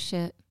they give a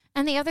shit.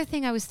 And the other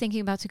thing I was thinking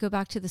about, to go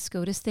back to the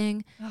SCOTUS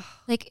thing,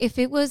 like if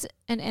it was,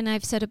 and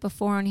I've said it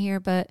before on here,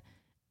 but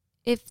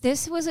if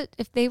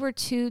they were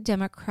two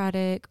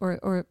Democratic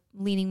or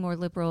leaning more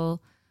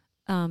liberal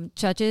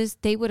judges,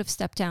 they would have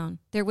stepped down.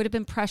 There would have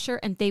been pressure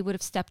and they would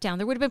have stepped down.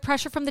 There would have been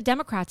pressure from the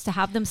Democrats to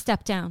have them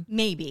step down.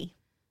 Maybe.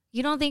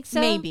 You don't think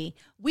so? Maybe.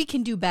 We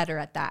can do better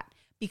at that.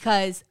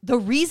 Because the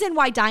reason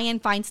why Dianne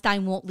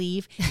Feinstein won't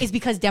leave is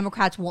because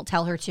Democrats won't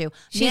tell her to.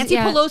 Nancy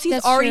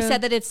Pelosi's already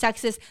said that it's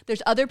sexist.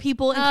 There's other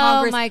people in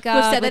Congress who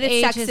have said that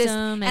it's sexist.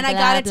 And I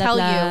got to tell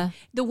you,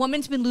 the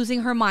woman's been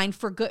losing her mind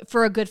for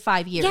a good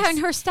 5 years. Yeah, and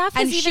her staff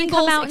has even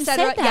come out and said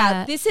that.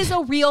 Yeah, this is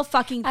a real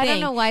fucking thing. I don't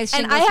know why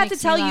Shingles. And I have to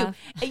tell you,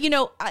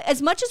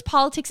 as much as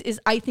politics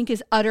I think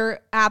is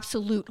utter,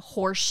 absolute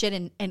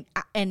horseshit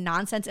and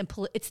nonsense, and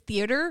it's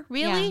theater,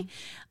 really.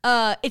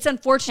 Yeah. It's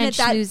unfortunate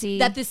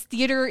that this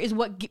theater is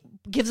what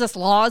gives us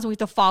laws we have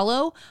to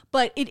follow,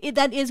 but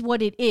that is what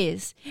it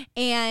is.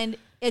 And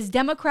as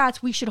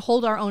Democrats, we should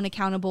hold our own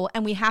accountable,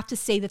 and we have to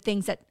say the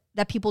things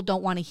that people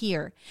don't want to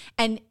hear.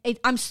 And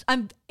it's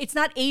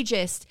not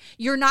ageist.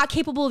 You're not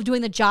capable of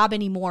doing the job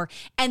anymore,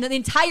 and the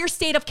entire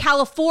state of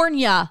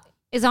California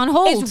is on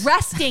hold, is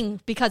resting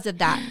because of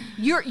that.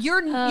 You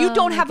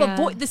don't have a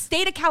voice. The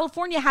state of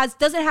California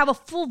doesn't have a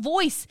full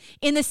voice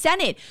in the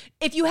Senate.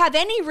 If you have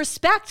any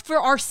respect for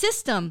our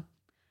system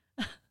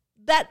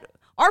that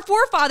our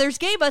forefathers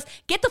gave us,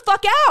 get the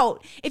fuck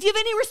out. If you have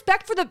any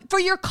respect for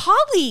your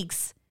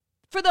colleagues,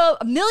 for the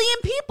 1 million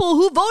people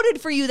who voted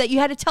for you that you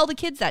had to tell the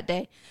kids that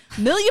day.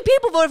 1 million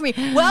people voted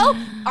for me. Well,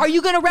 are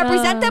you going to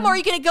represent them, or are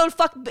you going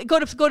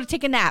to go to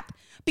take a nap?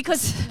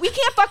 Because we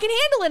can't fucking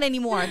handle it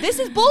anymore. This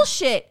is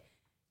bullshit.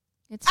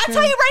 I'll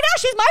tell you right now,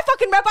 she's my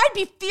fucking rep. I'd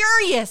be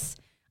furious.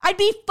 I'd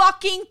be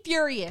fucking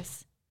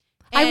furious.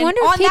 And I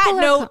wonder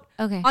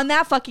if on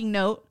that fucking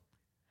note,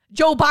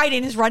 Joe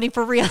Biden is running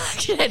for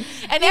re-election, and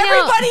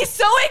everybody's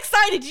so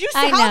excited. Did you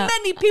see how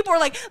many people are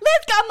like,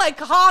 I'm like,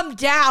 calm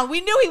down.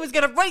 We knew he was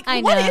going to break.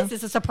 What is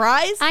this, a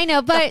surprise? I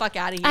know, but get the fuck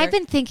out of here. I've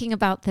been thinking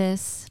about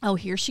this. Oh,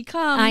 here she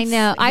comes. I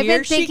know. I've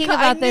been thinking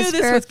about this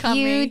for a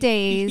few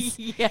days.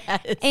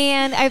 Yes.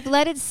 And I've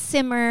let it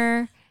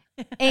simmer.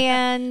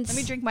 And let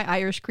me drink my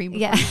Irish cream.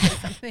 Yeah.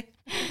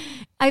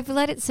 I've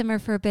let it simmer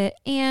for a bit.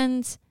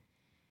 And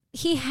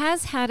he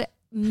has had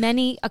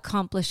many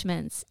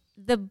accomplishments.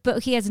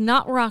 He has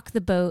not rocked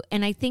the boat,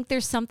 and I think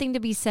there's something to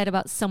be said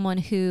about someone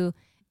who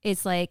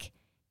is like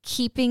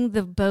keeping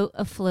the boat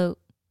afloat.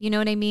 You know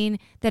what I mean?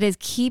 That is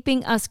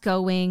keeping us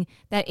going,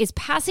 that is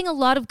passing a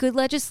lot of good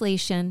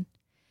legislation.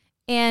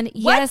 And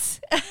yes,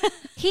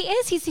 he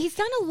is. He's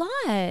done a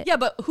lot. Yeah,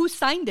 but who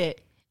signed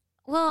it?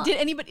 Well, did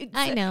anybody?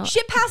 I know.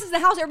 Shit passes the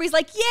House. Everybody's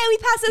like, yeah, we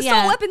passed this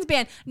assault weapons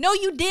ban. No,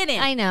 you didn't.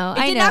 I know.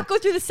 It did not go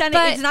through the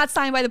Senate. It's not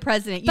signed by the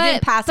president. You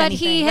didn't pass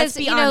anything. Let's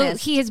be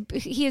honest. He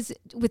has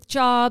with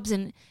jobs,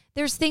 and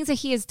there's things that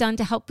he has done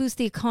to help boost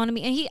the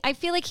economy. And I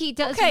feel like he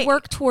does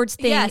work towards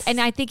things. Yes. And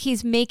I think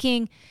he's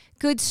making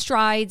good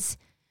strides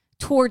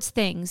towards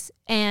things.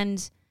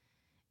 And,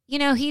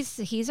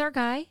 he's our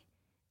guy.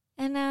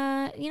 And,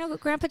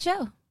 Grandpa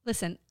Joe.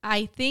 Listen,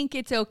 I think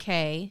it's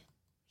okay.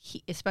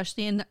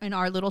 Especially in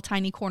our little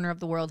tiny corner of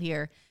the world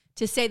here,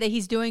 to say that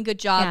he's doing a good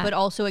job, but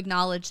also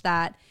acknowledge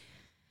that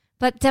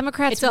But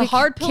Democrats, it's a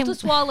hard pill to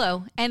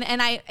swallow.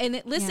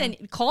 Listen,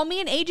 call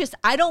me an ageist.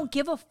 I don't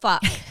give a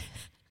fuck.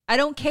 I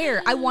don't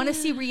care. I want to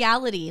see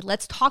reality.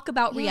 Let's talk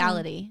about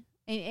reality.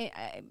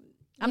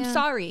 I'm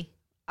sorry.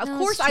 Of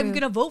course, I'm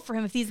going to vote for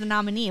him if he's the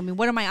nominee. I mean,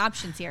 what are my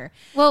options here?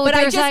 Well, but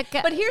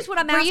but here's what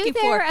I'm asking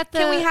for.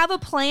 Can we have a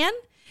plan?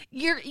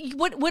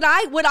 What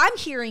I'm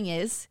hearing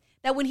is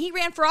that when he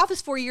ran for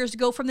office 4 years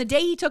ago, from the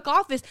day he took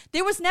office,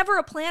 there was never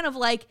a plan of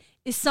like,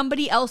 is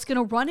somebody else going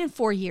to run in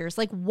 4 years?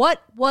 Like,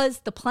 what was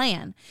the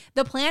plan?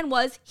 The plan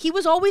was he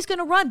was always going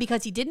to run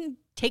because he didn't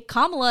take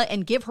Kamala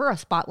and give her a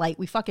spotlight.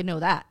 We fucking know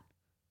that.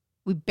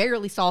 We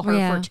barely saw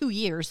her for 2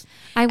 years.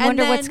 I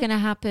wonder what's going to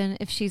happen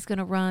if she's going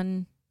to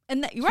run.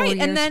 And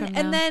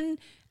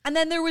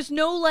then there was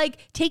no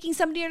like taking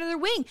somebody under their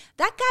wing.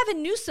 That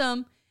Gavin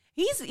Newsom,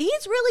 he's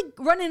really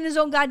running his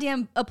own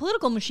goddamn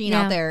political machine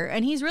out there,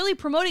 and he's really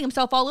promoting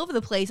himself all over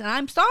the place. And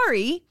I'm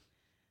sorry.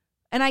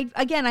 And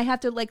I have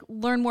to like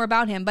learn more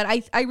about him, but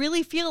I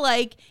really feel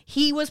like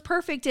he was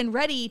perfect and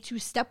ready to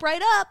step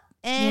right up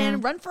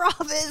and run for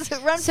office, for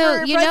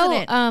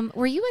president.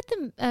 Were you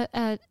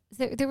at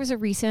there was a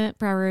recent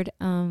Broward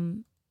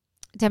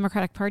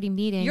Democratic Party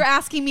meeting. You're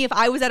asking me if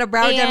I was at a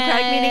Broward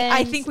Democratic meeting?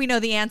 I think we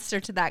know the answer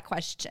to that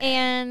question.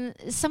 And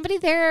somebody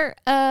there,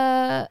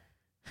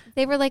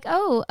 they were like,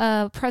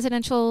 a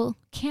presidential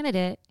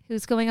candidate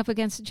who's going up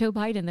against Joe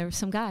Biden. There was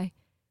some guy.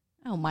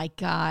 Oh my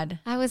God.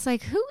 I was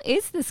like, who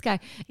is this guy?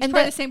 He's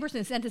probably the same person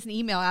who sent us an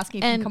email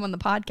asking if he can come on the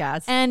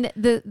podcast. And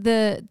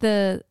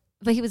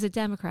but he was a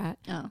Democrat.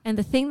 Oh. And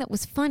the thing that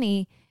was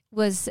funny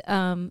was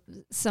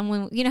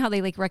someone, you know how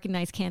they like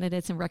recognize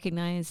candidates and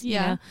recognize, you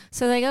know?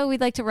 So like,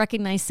 we'd like to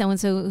recognize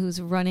so-and-so who's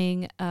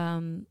running,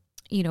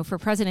 for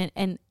president.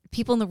 And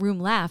people in the room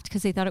laughed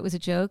because they thought it was a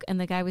joke. And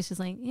the guy was just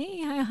like,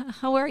 hey,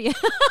 how are you?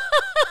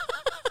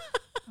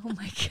 Oh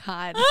my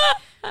God.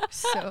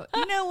 So,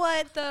 you know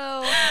what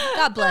though?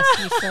 God bless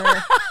you,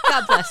 sir.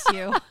 God bless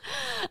you.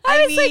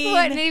 I was like,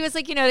 what? And he was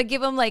like, to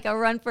give him like a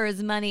run for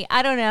his money.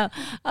 I don't know.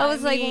 I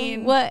was like,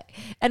 what?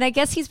 And I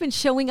guess he's been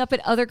showing up at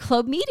other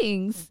club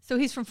meetings. So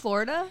he's from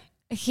Florida?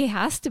 He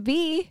has to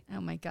be.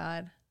 Oh my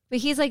God. But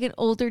he's like an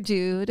older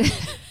dude.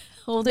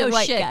 Older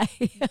white guy.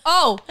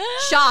 Oh,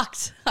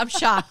 shocked. I'm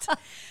shocked.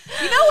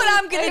 You know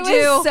what I'm going to do?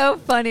 It was so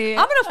funny.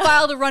 I'm going to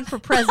file to run for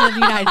president of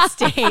the United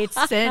States.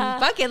 And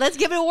fuck it, let's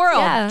give it a whirl.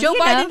 Yeah, Joe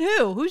Biden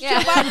who? Who's Joe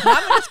Biden?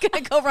 I'm just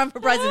going to go run for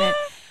president.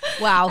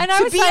 Wow. And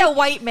to be a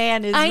white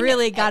man is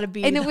really got to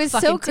be. And it was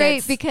so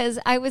great because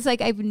I was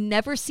like, I've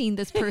never seen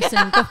this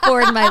person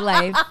before in my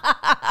life.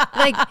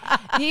 Like,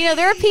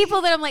 there are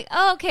people that I'm like,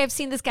 oh, okay, I've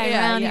seen this guy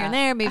around here and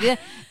there. Maybe I've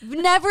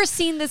never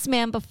seen this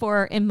man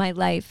before in my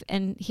life.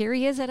 And here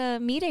he is at a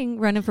meeting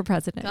running for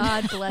president.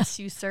 God bless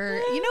you, sir.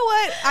 You know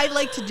what I'd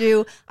like to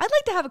do? I'd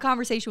like to have a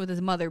conversation with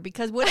his mother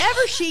because whatever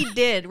she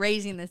did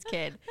raising this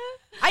kid,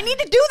 I need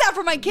to do that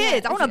for my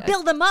kids. I want to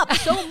build them up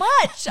so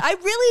much. I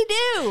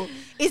really do.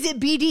 Is it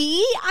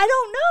BDE? I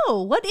don't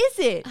know. What is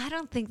it? I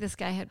don't think this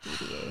guy had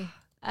BDE.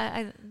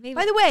 Maybe.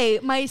 By the way,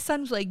 my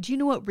son was like, do you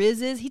know what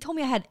Riz is? He told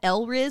me I had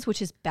L-Riz,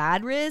 which is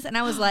bad Riz. And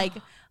I was like,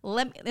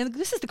 and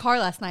this is the car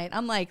last night.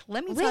 I'm like,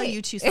 let me tell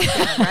you two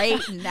something right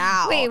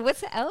now. Wait,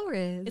 what's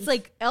L-Riz? It's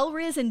like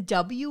L-Riz and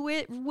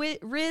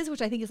W-Riz,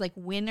 which I think is like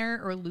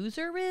winner or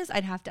loser Riz.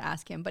 I'd have to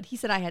ask him. But he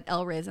said I had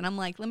L-Riz. And I'm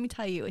like, let me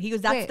tell you. He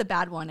goes, that's the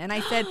bad one. And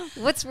I said,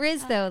 what's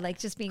Riz though? Like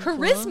just being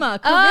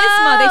charisma. Cool?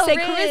 Charisma. They say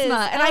Riz.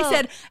 Charisma. And I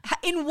said,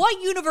 in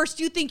what universe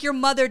do you think your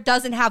mother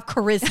doesn't have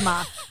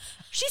charisma?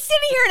 She's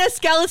sitting here in a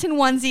skeleton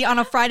onesie on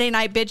a Friday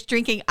night, bitch,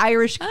 drinking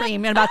Irish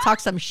cream and about to talk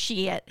some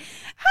shit.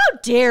 How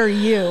dare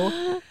you?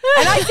 And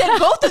I said,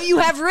 both of you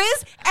have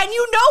Riz, and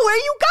you know where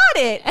you got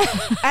it.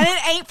 And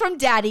it ain't from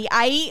daddy.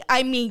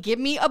 I mean, give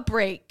me a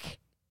break.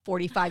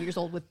 45 years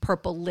old with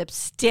purple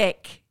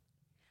lipstick.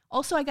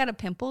 Also, I got a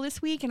pimple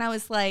this week, and I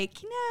was like,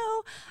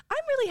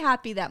 I'm really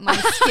happy that my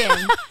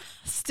skin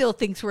still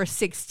thinks we're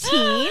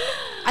 16.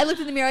 I looked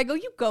in the mirror. I go,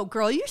 you go,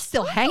 girl. You're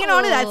still hanging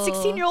on to that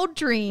 16-year-old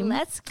dream.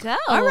 Let's go.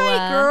 All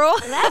right, girl.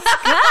 Let's go.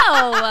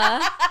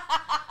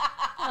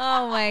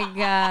 Oh, my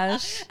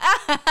gosh.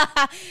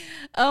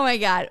 Oh, my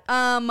God.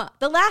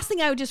 The last thing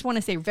I would just want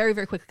to say very,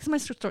 very quick, because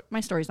my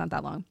story's not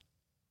that long,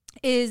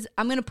 is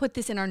I'm going to put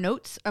this in our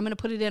notes. I'm going to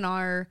put it in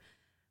our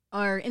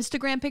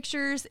Instagram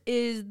pictures.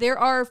 Is there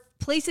are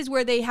places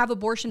where they have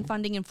abortion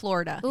funding in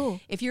Florida. Ooh.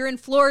 If you're in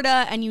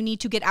Florida and you need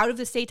to get out of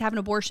the state to have an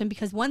abortion,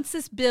 because once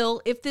this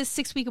bill, if this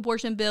 6-week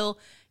abortion bill,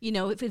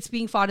 if it's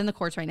being fought in the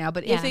courts right now,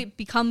 but if it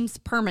becomes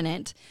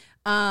permanent,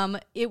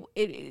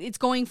 it's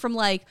going from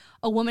like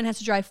a woman has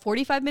to drive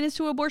 45 minutes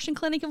to an abortion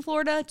clinic in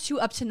Florida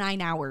to up to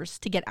 9 hours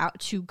to get out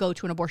to go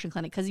to an abortion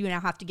clinic, because you now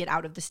have to get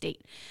out of the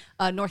state.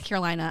 North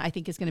Carolina, I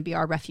think, is going to be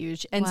our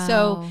refuge. And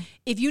so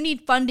if you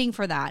need funding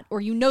for that,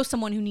 or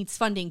someone who needs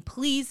funding,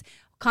 please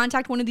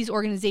contact one of these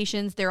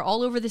organizations. They're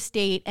all over the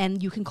state,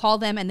 and you can call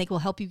them and they will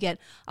help you get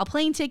a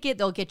plane ticket.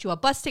 They'll get you a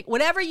bus ticket,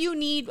 whatever you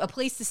need, a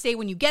place to stay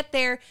when you get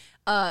there.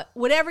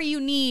 Whatever you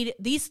need,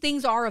 these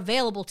things are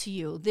available to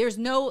you. There's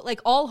no,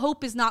 all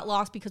hope is not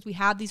lost because we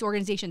have these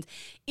organizations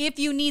if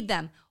you need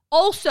them.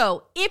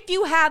 Also, if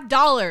you have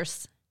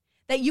dollars,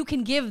 that you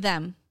can give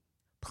them,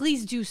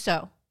 please do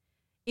so.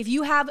 If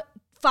you have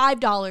 $5,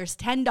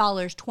 $10,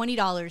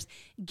 $20,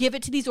 give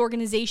it to these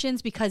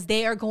organizations because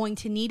they are going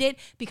to need it,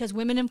 because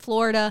women in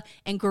Florida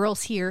and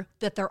girls here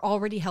that they're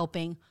already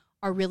helping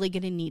are really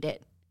going to need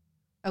it.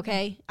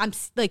 Okay?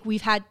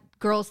 We've had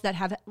girls that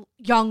have,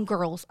 young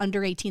girls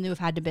under 18 who have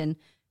had to been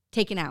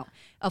taken out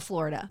of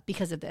Florida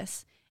because of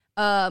this.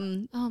 Oh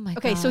my God.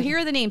 Okay, so here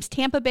are the names: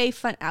 Tampa Bay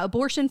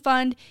Abortion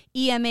Fund,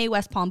 EMA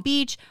West Palm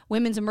Beach,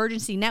 Women's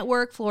Emergency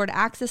Network, Florida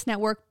Access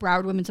Network,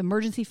 Broward Women's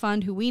Emergency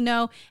Fund, who we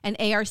know, and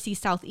ARC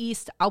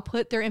Southeast. I'll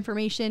put their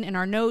information in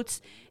our notes.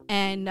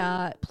 And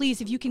please,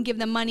 if you can give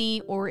them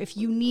money or if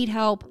you need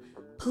help,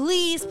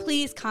 please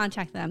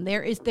contact them.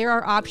 There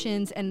are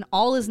options, and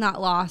all is not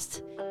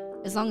lost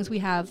as long as we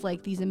have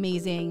like these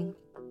amazing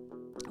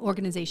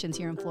organizations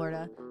here in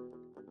Florida.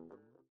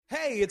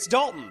 Hey, it's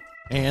Dalton.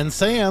 And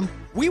Sam.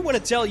 We want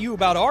to tell you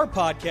about our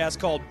podcast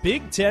called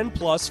Big Ten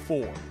Plus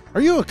 4. Are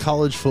you a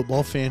college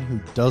football fan who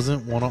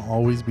doesn't want to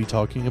always be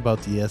talking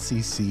about the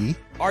SEC?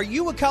 Are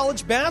you a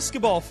college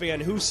basketball fan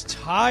who's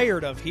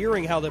tired of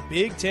hearing how the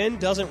Big Ten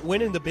doesn't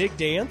win in the big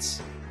dance?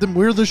 Then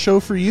we're the show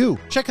for you.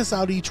 Check us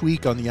out each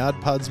week on the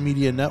Odd Pods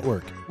Media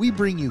Network. We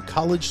bring you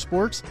college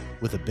sports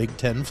with a Big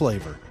Ten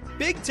flavor.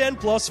 Big Ten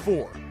Plus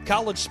 4.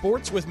 College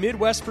sports with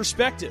Midwest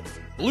perspective.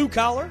 Blue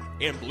collar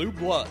and blue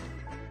blood.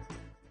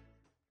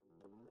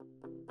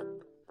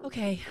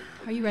 Okay,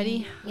 are you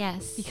ready?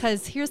 Yes.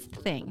 Because here's the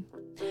thing.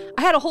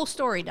 I had a whole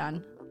story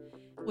done,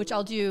 which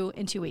I'll do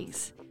in 2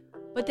 weeks.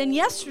 But then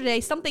yesterday,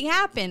 something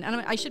happened.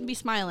 And I shouldn't be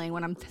smiling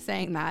when I'm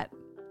saying that.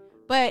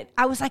 But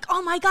I was like,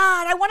 oh my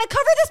God, I want to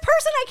cover this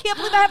person. I can't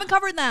believe I haven't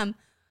covered them.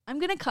 I'm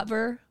going to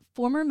cover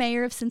former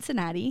mayor of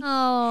Cincinnati,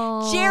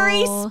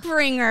 Jerry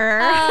Springer.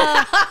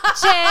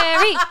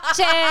 Jerry.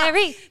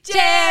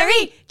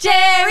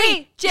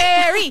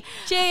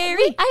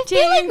 I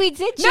feel like we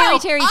did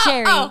Jerry.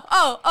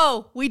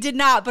 Oh, we did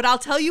not. But I'll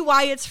tell you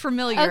why it's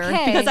familiar.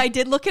 Okay. Because I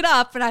did look it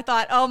up and I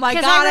thought, oh my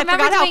God, I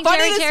forgot how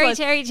funny this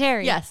was.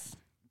 Jerry. Yes.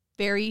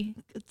 Very.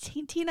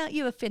 Tina,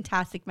 you have a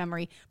fantastic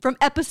memory from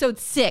episode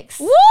 6.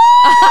 Woo!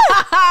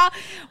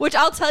 Which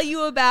I'll tell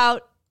you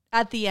about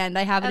at the end.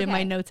 I have it in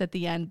my notes at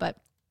the end, but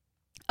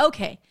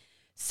okay.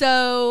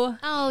 So.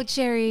 Oh,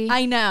 Jerry.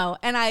 I know.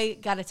 And I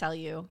got to tell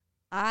you,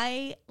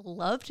 I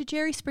loved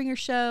Jerry Springer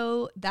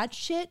show. That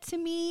shit to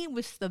me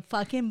was the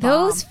fucking bomb.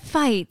 Those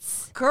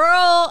fights.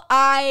 Girl,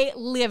 I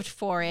lived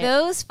for it.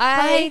 Those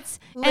fights.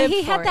 And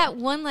he had that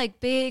one like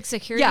big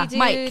security dude.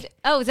 Mike.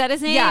 Oh, is that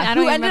his name? Yeah, I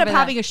don't who ended up remember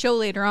having a show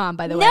later on,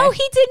 by the way. No,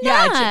 he did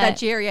not. Yeah, that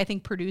Jerry, I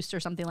think, produced or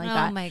something like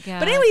that. Oh my God.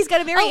 But anyway, he's got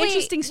a very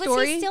interesting story.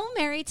 Was he still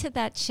married to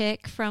that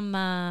chick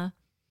from,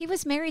 he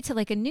was married to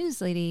like a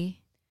news lady.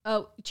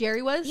 Oh,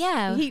 Jerry was?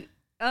 Yeah.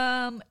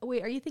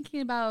 Wait, are you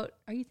thinking about?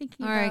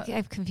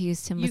 I've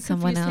confused him with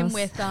someone else.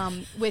 You confused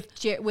him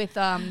with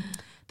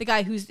the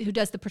guy who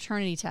does the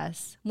paternity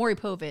test, Maury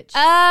Povich.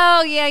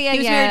 Oh yeah. He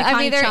was married to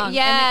Connie Chung,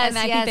 yes, and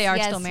I think they are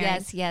still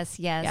married. Yes.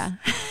 Yeah.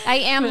 I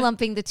am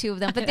lumping the two of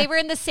them, but they were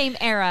in the same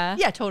era.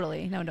 Yeah,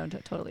 totally. No,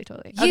 totally.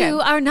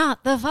 You are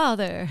not the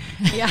father.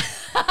 Yeah.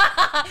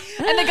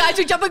 And the guys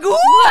who jump and go,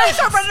 ooh,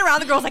 start running around.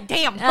 The girl's like,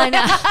 damn. I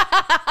know.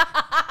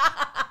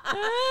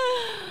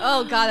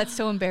 Oh God, that's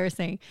so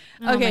embarrassing.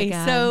 Okay,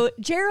 so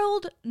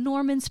Gerald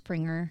Norman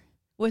Springer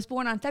was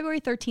born on February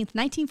 13th,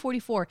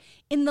 1944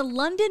 in the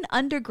London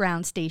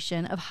Underground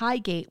station of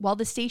Highgate while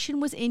the station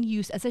was in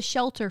use as a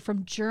shelter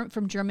from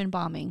German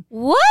bombing.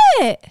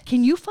 What?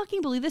 Can you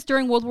fucking believe this?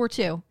 During World War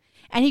II.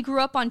 And he grew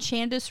up on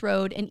Chandos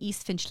Road in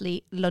East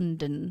Finchley,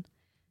 London.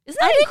 Isn't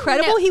that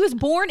incredible? He was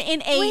born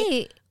in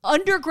a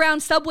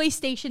underground subway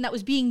station that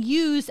was being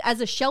used as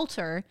a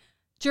shelter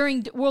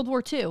during World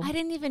War II. I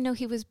didn't even know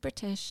he was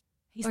British.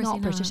 He's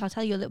not British. I'll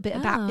tell you a little bit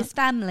about his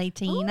family,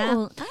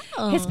 Tina.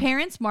 His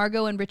parents,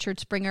 Margot and Richard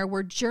Springer,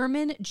 were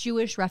German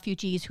Jewish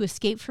refugees who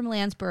escaped from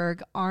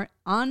Landsberg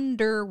an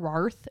der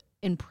Warth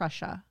in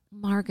Prussia.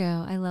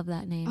 Margot, I love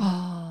that name.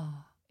 Oh,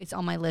 it's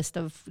on my list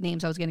of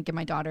names I was going to give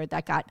my daughter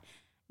that got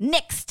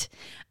nixed.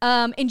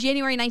 In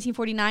January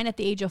 1949, at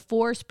the age of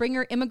 4,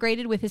 Springer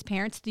immigrated with his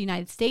parents to the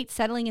United States,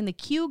 settling in the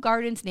Kew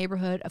Gardens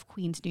neighborhood of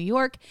Queens, New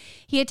York.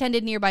 He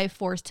attended nearby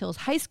Forest Hills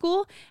High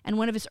School, and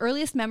one of his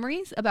earliest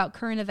memories about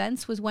current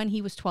events was when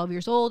he was 12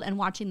 years old and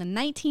watching the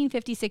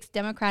 1956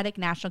 Democratic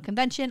National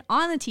Convention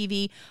on the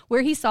TV,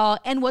 where he saw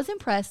and was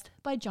impressed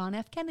by John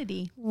F.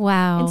 Kennedy.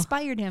 Wow.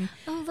 Inspired him.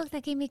 Oh, look,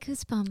 that gave me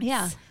goosebumps.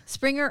 Yeah.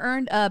 Springer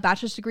earned a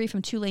bachelor's degree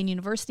from Tulane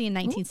University in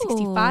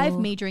 1965,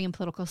 majoring in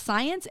political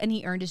science, and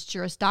he earned his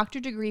Juris Doctor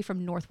degree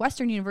from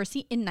Northwestern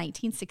University in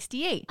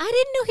 1968. I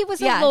didn't know he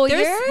was a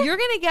lawyer. You're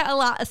going to get a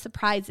lot of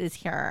surprises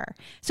here.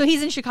 So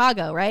he's in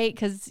Chicago, right?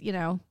 Because,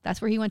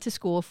 that's where he went to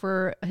school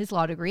for his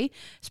law degree.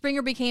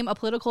 Springer became a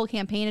political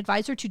campaign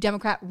advisor to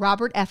Democrat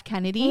Robert F.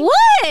 Kennedy. What?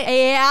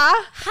 Yeah.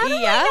 How do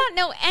I not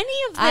know any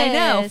of this? I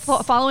know.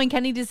 Following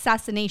Kennedy's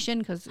assassination,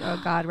 because, oh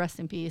God, rest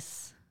in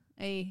peace.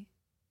 Hey.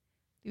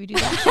 Do we do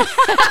that?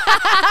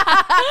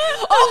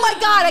 Oh my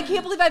God, I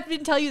can't believe I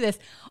didn't tell you this.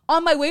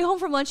 On my way home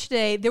from lunch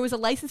today, there was a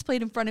license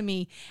plate in front of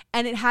me,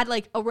 and it had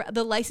like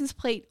the license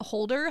plate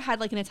holder had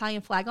like an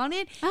Italian flag on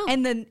it,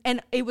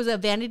 and it was a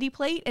vanity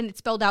plate, and it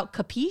spelled out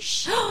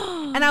Capiche,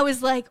 and I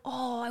was like,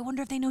 oh, I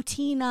wonder if they know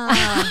Tina.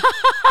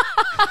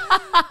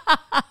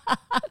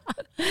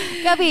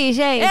 Capiche.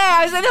 Yeah,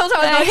 I was in the whole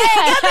time. I was like,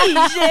 hey,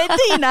 Capiche,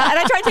 Tina. And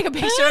I tried to take a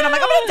picture, and I'm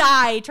like, I'm going to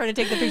die trying to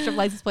take the picture of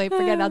license plate.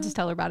 Forget it. I'll just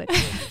tell her about it.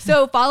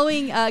 So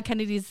following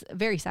Kennedy's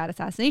very sad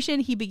assassination,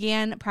 he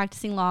began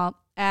practicing law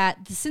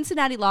at the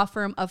Cincinnati law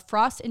firm of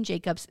Frost and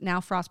Jacobs, now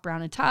Frost,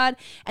 Brown and Todd,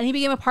 and he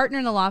became a partner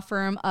in the law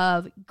firm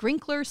of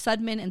Grinkler,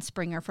 Sudman, and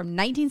Springer from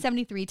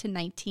 1973 to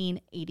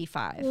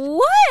 1985.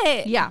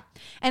 What? Yeah.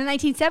 And in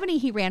 1970,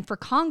 he ran for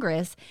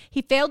Congress.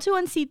 He failed to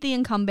unseat the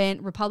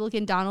incumbent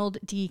Republican Donald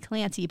D.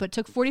 Clancy, but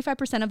took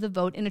 45% of the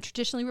vote in a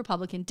traditionally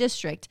Republican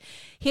district.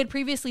 He had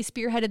previously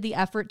spearheaded the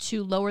effort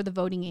to lower the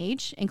voting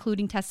age,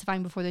 including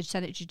testifying before the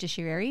Senate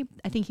Judiciary.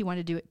 I think he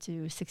wanted to do it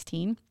to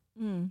 16.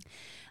 3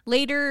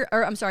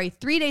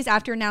 days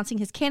after announcing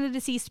his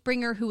candidacy,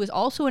 Springer, who was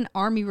also an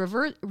Army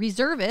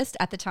reservist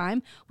at the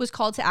time, was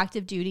called to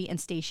active duty and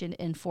stationed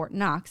in Fort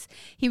Knox.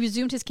 He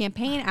resumed his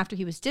campaign after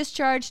he was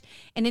discharged,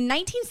 and in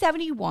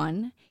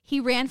 1971, he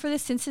ran for the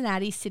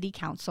Cincinnati City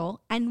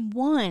Council and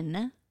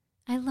won.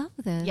 I love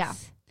this. Yeah.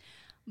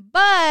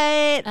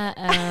 But...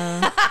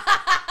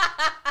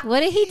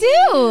 What did he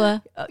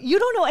do? You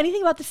don't know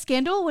anything about the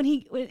scandal when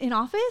he was in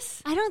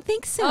office? I don't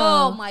think so.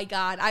 Oh my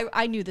God.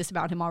 I knew this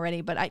about him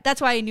already, but that's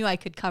why I knew I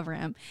could cover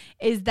him.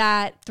 Is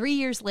that 3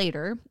 years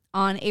later,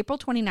 on April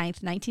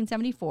 29th,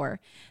 1974,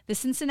 the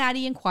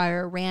Cincinnati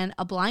Enquirer ran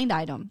a blind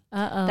item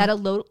that a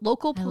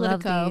local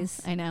Politico,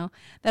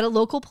 that a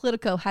local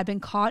Politico had been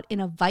caught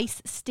in a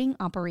vice sting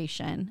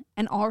operation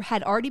and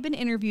had already been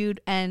interviewed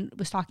and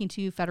was talking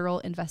to federal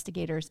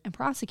investigators and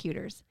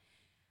prosecutors.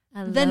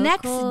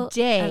 Next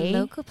day, a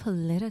local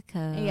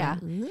Politico. Yeah.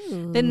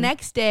 Ooh. The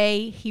next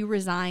day, he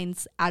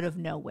resigns out of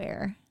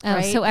nowhere. Oh,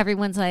 right? so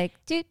everyone's like,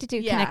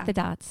 connect the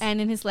dots.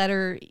 And in his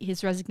letter,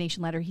 his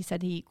resignation letter, he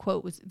said he,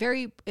 quote,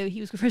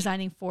 he was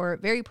resigning for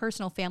very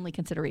personal family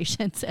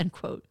considerations, end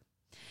quote.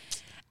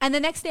 And the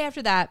next day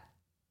after that,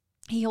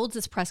 he holds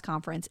this press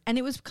conference, and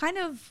it was kind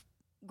of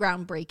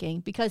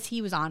groundbreaking because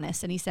he was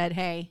honest, and he said,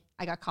 hey,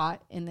 I got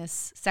caught in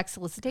this sex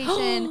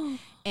solicitation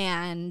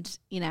and,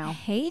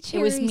 hey, it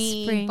was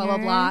me, Springer. blah, blah,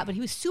 blah. But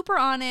he was super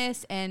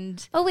honest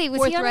and oh, wait, was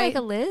forthright. he on like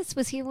a list?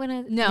 Was he one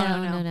of...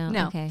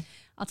 No. Okay.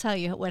 I'll tell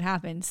you what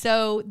happened.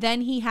 So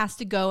then he has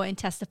to go and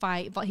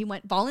testify. He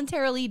went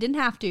voluntarily, didn't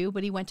have to,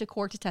 but he went to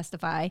court to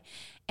testify.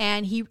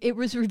 And it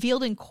was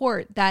revealed in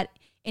court that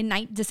in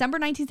December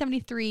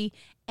 1973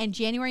 and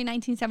January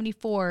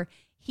 1974,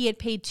 he had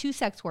paid 2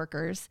 sex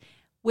workers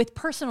with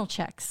personal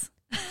checks.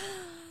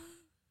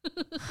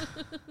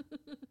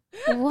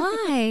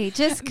 Why?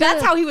 Just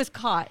that's how he was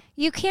caught.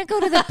 You can't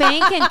go to the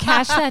bank and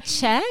cash that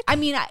check? I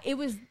mean,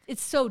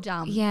 it's so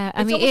dumb. Yeah,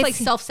 it's almost like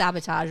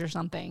self-sabotage or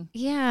something.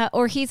 Yeah,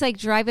 or he's like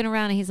driving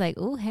around and he's like,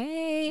 "Oh,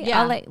 hey,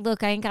 yeah.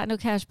 Look, I ain't got no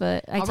cash,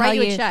 but I'll write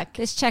you a check.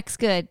 This check's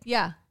good."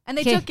 Yeah, and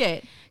they took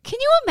it. Can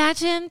you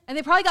imagine? And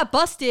they probably got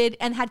busted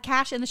and had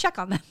cash in the check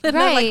on them. And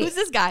right? They're like, who's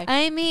this guy?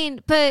 I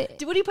mean,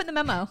 but what do you put in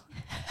the memo?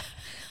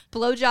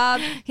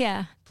 Blowjob,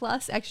 yeah,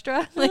 plus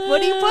extra. Like,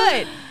 what do you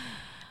put?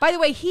 By the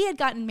way, he had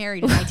gotten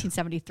married in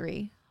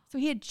 1973. So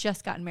he had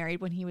just gotten married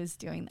when he was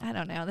doing, I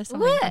don't know, there's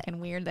something fucking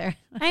weird there.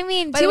 I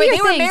mean, by the way,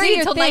 they were married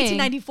until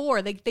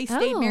 1994. They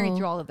stayed married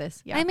through all of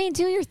this. Yeah. I mean,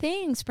 do your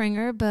thing,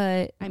 Springer,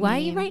 but why are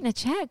you writing a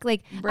check?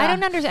 Like, I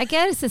don't understand. I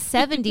guess it's the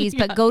 70s,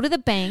 but go to the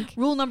bank.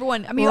 Rule number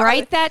 1. I mean,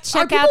 write that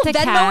check out to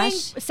cash.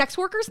 Sex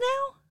workers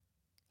now?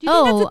 Do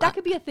you think that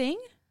could be a thing?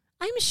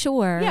 I'm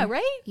sure. Yeah,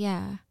 right?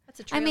 Yeah.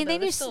 That's a trail, they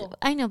need to,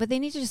 I know, but they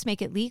need to just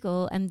make it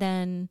legal and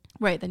then.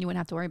 Right, then you wouldn't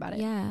have to worry about it.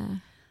 Yeah.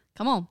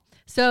 Come on.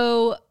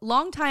 So,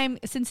 longtime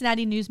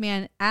Cincinnati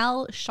newsman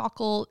Al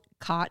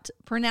Shackelcott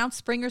pronounced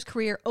Springer's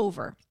career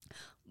over.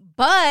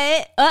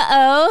 But,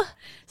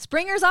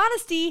 Springer's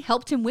honesty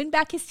helped him win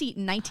back his seat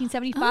in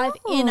 1975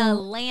 in a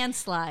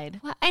landslide.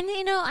 Well, and,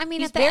 I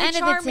mean, he's at the end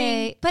of the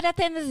day, but at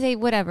the end of the day,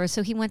 whatever.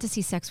 So, he went to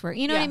see sex work.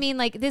 You know what I mean?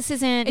 Like, this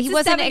isn't, he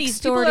wasn't 70s.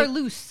 extorted. People are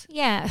loose.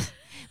 Yeah.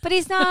 But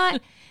he's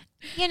not,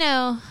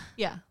 Yeah.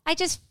 I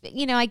just,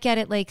 I get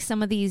it. Like,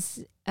 some of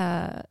these,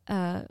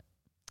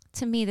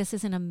 to me, this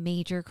isn't a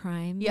major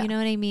crime. Yeah. You know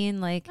what I mean?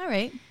 Like, all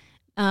right.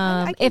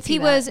 If he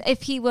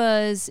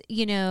was,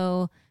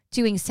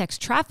 doing sex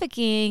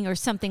trafficking or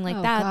something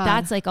like that, God.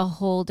 That's like a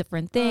whole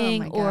different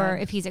thing. Or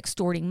if he's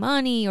extorting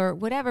money or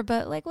whatever,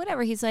 but like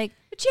whatever, he's like.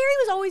 But Jerry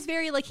was always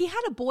very like, he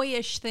had a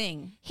boyish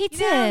thing. He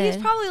did.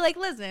 He's probably like,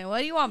 listen, what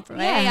do you want from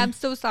me? Hey, I'm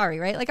so sorry,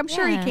 right? Like, I'm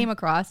sure he came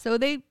across. So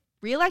they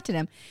reelected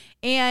him.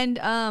 And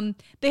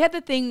they had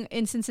the thing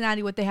in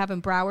Cincinnati, what they have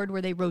in Broward,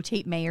 where they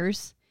rotate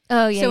mayors.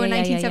 Oh, yeah. So in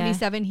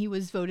 1977, he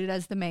was voted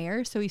as the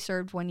mayor. So he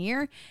served 1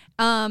 year.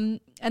 And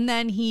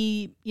then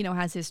he,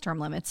 has his term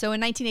limit. So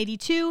in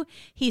 1982,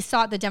 he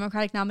sought the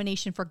Democratic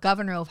nomination for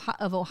governor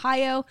of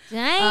Ohio.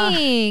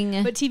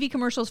 Dang. But TV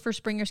commercials for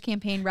Springer's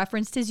campaign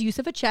referenced his use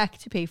of a check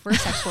to pay for a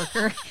sex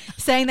worker,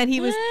 saying that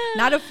he was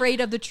not afraid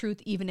of the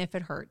truth, even if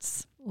it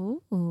hurts.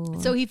 Ooh.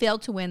 So he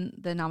failed to win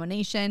the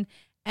nomination.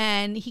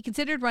 And he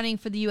considered running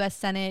for the U.S.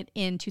 Senate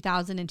in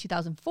 2000 and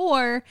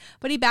 2004,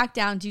 but he backed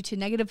down due to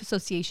negative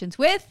associations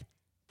with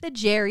the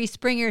Jerry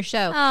Springer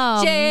Show.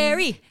 Oh.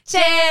 Jerry.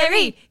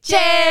 Killer.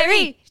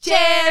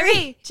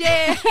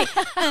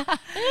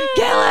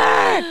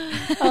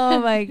 Oh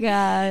my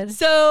God.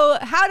 So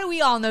how do we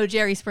all know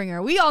Jerry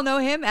Springer? We all know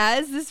him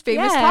as this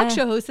famous talk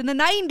show host in the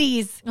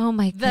 90s. Oh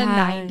my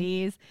God. The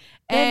 90s.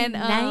 And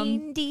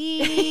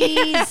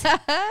 90s.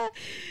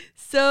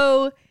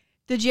 So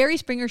the Jerry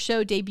Springer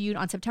Show debuted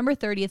on September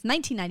 30th,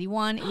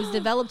 1991. It was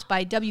developed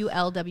by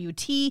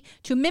WLWT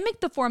to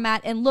mimic the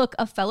format and look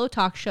of fellow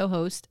talk show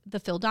host, The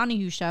Phil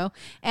Donahue Show,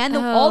 and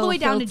all the way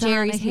down to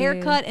Jerry's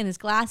haircut and his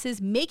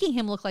glasses, making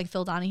him look like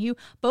Phil Donahue,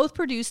 both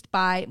produced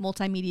by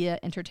Multimedia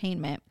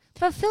Entertainment.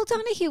 But Phil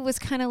Donahue was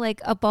kind of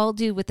like a bald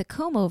dude with a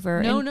comb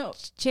over. No.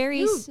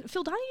 Jerry's... Dude,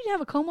 Phil Donahue didn't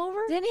have a comb over?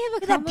 Didn't he have a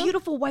Look comb at over? that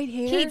beautiful white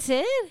hair. He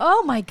did?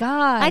 Oh my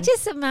God. I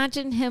just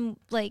imagined him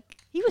like...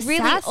 He was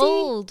really sassy.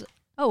 old.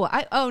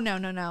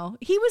 No.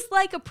 He was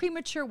like a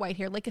premature white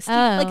hair, like a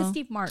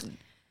Steve Martin.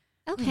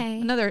 Okay.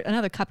 Another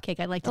cupcake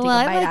I'd like to take a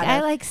bite out of. I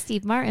like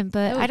Steve Martin,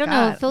 but I don't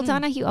know. Phil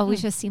Donahue always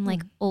just seemed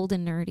like old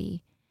and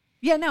nerdy.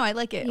 Yeah, no, I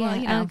like it. Yeah, Well,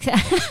 you know. okay.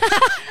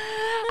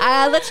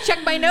 Let's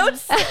check my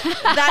notes.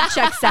 That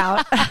checks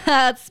out.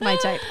 That's my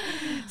type.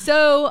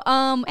 So,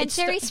 and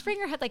Jerry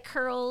Springer had like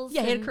curls.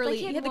 Yeah, he had and, curly. Like,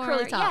 he had the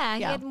curly top. Yeah,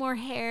 he had more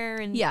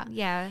hair and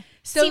yeah.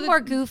 So seemed more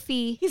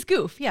goofy. He's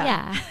goof.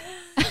 Yeah.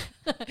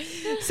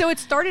 So it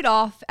started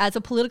off as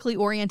a politically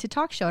oriented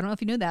talk show. I don't know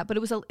if you knew that, but it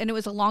was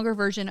a longer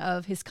version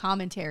of his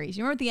commentaries.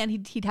 You remember at the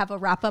end he'd have a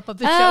wrap up of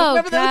the show.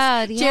 Remember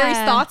those Jerry's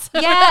thoughts?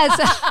 Yes.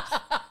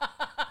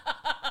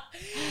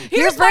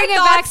 You're bringing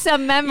back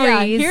some memories.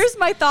 Yeah, here's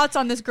my thoughts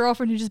on this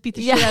girlfriend who just beat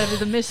the shit out of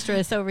the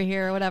mistress over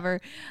here or whatever.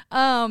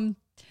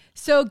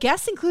 So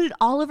guests included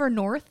Oliver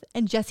North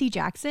and Jesse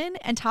Jackson,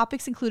 and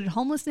topics included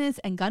homelessness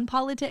and guns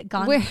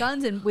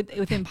and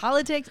within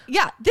politics.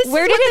 Yeah,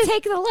 where did it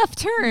take the left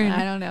turn?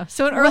 I don't know.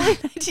 So in early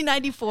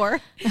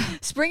 1994,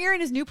 Springer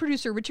and his new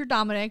producer Richard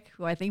Dominic,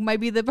 who I think might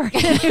be the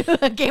person who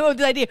came up with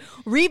the idea,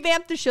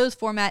 revamped the show's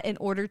format in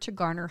order to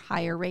garner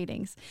higher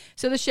ratings.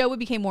 So the show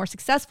became more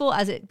successful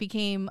as it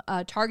became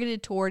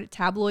targeted toward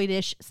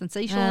tabloidish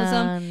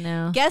sensationalism. Oh,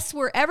 no. Guests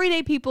were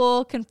everyday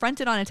people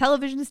confronted on a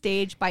television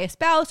stage by a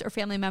spouse or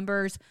family member.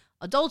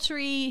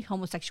 Adultery,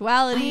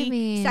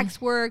 homosexuality,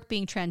 sex work,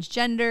 being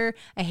transgender,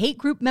 a hate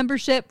group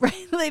membership.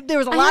 Right? There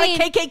was a lot of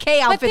KKK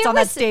outfits on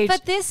that stage.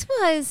 But this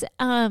was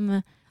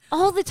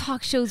all the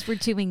talk shows were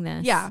doing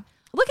this. Yeah.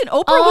 Look at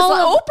Oprah.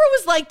 Oprah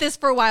was like this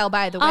for a while,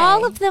 by the way.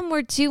 All of them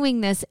were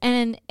doing this,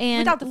 and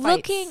without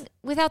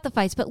the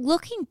fights. But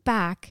looking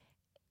back,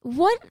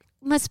 what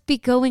must be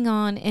going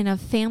on in a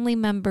family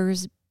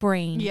member's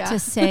brain to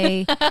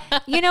say,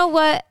 you know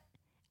what?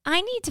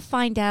 I need to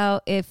find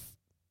out if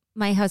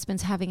my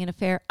husband's having an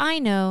affair. I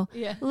know.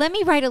 Yeah. Let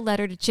me write a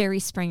letter to Jerry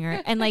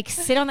Springer and like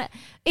sit on that.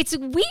 It's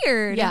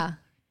weird. Yeah.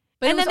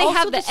 But and then they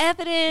have the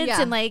evidence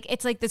and like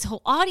it's like this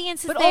whole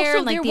audience is there. But also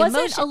and, like, there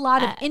wasn't a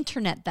lot of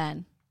internet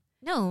then.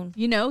 No.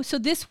 You know, so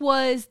this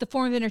was the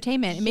form of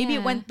entertainment. And maybe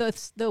it went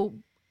the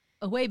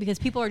away because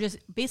people are just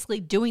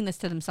basically doing this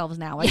to themselves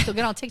now. Like they'll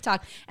get on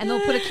TikTok and they'll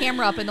put a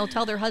camera up and they'll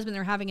tell their husband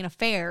they're having an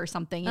affair or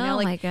something. You know,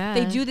 like my God.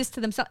 They do this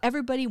to themselves.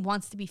 Everybody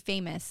wants to be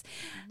famous.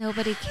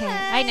 Nobody cares.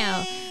 I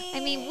know. I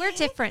mean, we're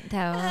different though.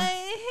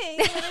 I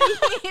hate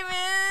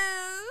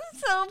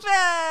famous so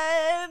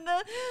bad.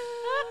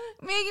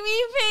 Make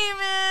me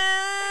famous.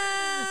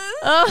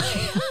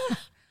 Oh.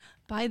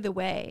 By the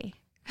way,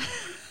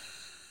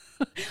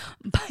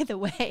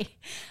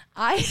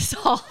 I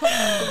saw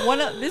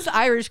this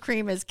Irish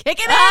cream is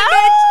kicking in,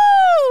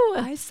 bitch.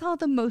 I saw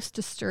the most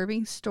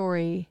disturbing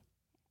story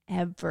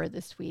ever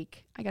this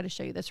week. I got to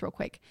show you this real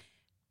quick.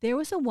 There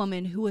was a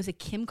woman who was a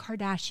Kim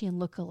Kardashian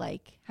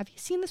lookalike. Have you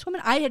seen this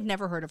woman? I had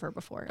never heard of her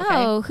before. Okay?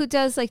 Oh, who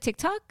does like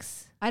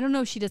TikToks? I don't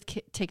know if she does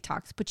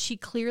TikToks, but she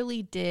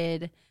clearly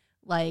did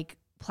like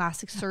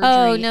plastic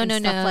surgery and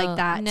stuff like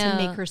that to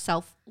make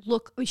herself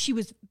look. She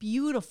was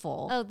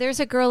beautiful. Oh, there's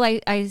a girl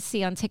I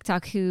see on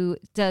TikTok who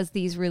does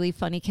these really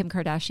funny Kim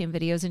Kardashian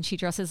videos, and she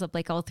dresses up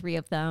like all three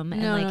of them.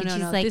 And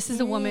she's like, this is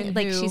a woman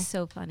like who, she's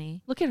so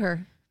funny. Look at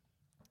her.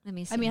 Let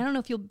me see. I mean, I don't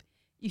know if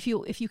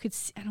you could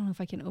see, I don't know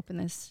if I can open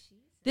this.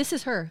 This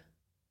is her.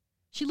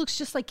 She looks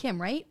just like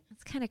Kim, right?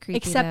 It's kind of creepy.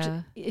 Except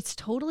it's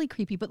totally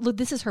creepy. But look,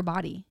 this is her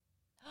body.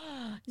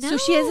 No. So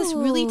she has this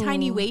really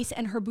tiny waist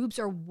and her boobs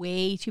are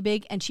way too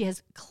big. And she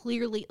has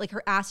clearly, like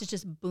her ass is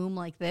just boom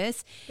like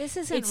this. This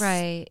isn't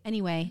right.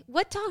 Anyway.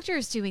 What doctor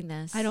is doing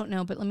this? I don't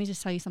know, but let me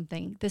just tell you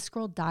something. This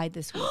girl died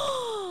this week.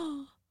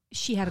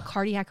 She had a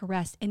cardiac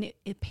arrest and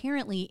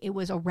apparently it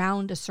was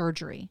around a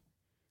surgery.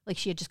 Like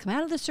she had just come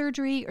out of the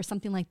surgery or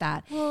something like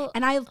that. Well,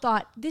 and I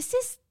thought, this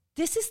is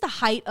the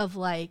height of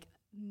like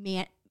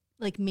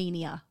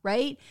mania,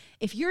 right?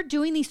 If you're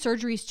doing these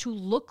surgeries to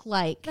look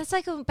like, that's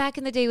like back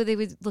in the day where they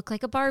would look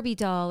like a Barbie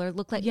doll or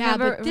look like,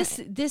 but this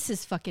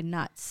is fucking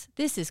nuts.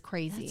 This is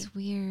crazy. That's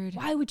weird.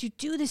 Why would you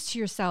do this to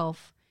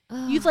yourself?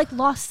 Ugh. You've like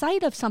lost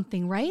sight of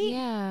something, right?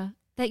 Yeah.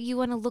 that you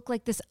want to look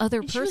like this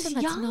other person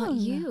that's not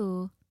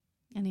you.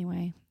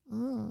 Anyway,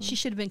 she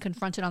should have been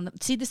confronted on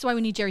See, this is why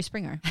we need Jerry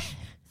Springer.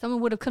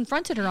 Someone would have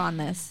confronted her on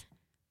this.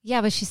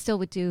 Yeah, but she still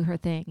would do her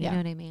thing. You know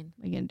what I mean?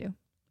 What are you going to do?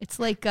 It's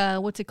like,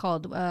 what's it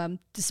called?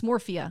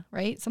 Dysmorphia,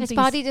 right? It's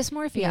body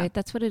dysmorphia. Yeah.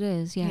 That's what it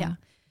is. Yeah.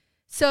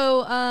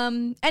 So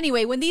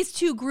anyway, when these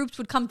two groups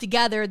would come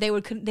together,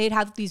 they'd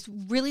have these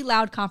really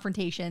loud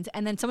confrontations,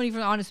 and then somebody from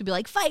the audience would be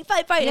like, "Fight,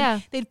 fight, fight!" Yeah.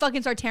 And they'd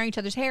fucking start tearing each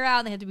other's hair out.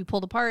 And they had to be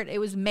pulled apart. It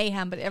was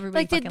mayhem, but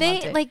everybody loved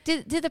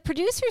it. Did the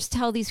producers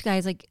tell these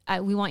guys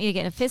we want you to get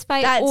in a fist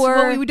fight? That's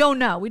what we don't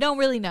know. We don't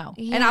really know,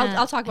 and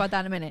I'll talk about that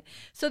in a minute.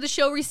 So the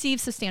show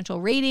received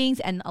substantial ratings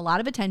and a lot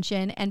of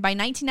attention, and by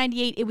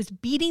 1998, it was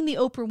beating the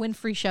Oprah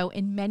Winfrey Show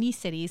in many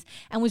cities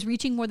and was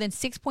reaching more than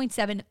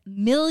 6.7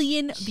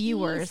 million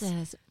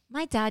viewers.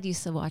 My dad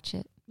used to watch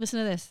it. Listen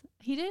to this.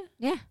 He did?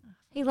 Yeah.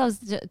 He loves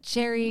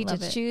Jerry,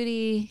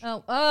 Judy.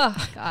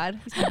 Oh, God.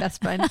 He's my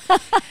best friend.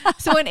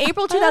 So in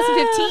April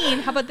 2015,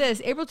 how about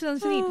this? April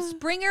 2015,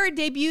 Springer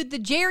debuted the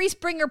Jerry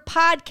Springer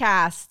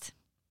podcast.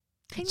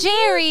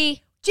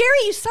 Jerry,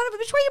 you son of a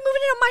bitch. Why are you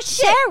moving in on my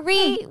shit?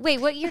 Jerry. Wait,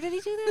 what year did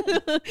he do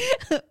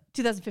that?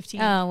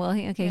 2015. Oh, well,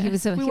 okay. Yeah. He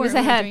was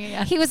ahead.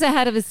 He was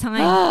ahead of his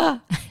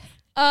time.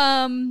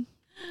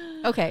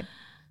 Okay.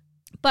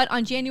 But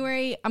on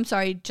July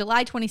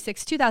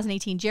 26,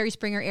 2018, Jerry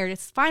Springer aired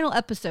its final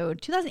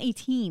episode,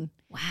 2018.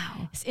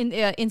 Wow.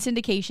 In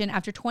syndication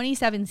after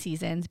 27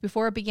 seasons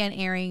before it began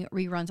airing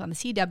reruns on the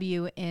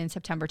CW in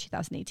September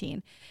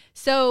 2018.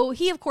 So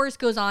he, of course,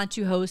 goes on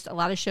to host a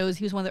lot of shows.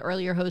 He was one of the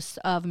earlier hosts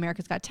of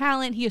America's Got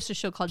Talent. He hosted a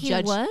show called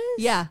Judge. Was?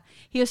 Yeah.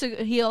 He hosted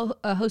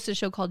a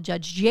show called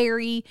Judge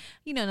Jerry.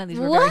 You know, none of these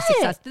were very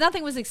successful.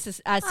 Nothing was as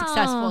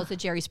successful as the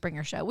Jerry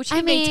Springer Show, which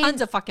he made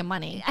tons of fucking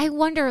money. I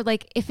wonder,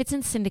 if it's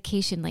in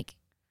syndication,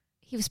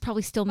 he was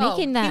probably still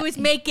making that. He was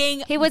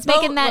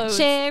making that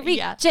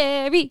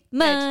Jerry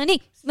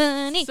money.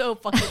 So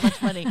fucking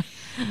much money.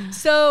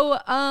 So,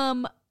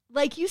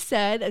 like you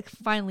said,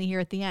 finally here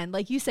at the end,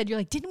 like you said, you're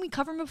like, didn't we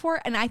cover him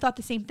before? And I thought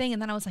the same thing. And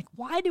then I was like,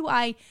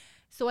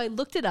 so I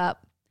looked it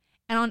up,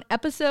 and on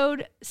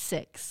episode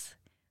 6,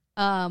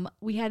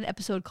 we had an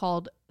episode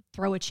called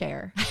Throw a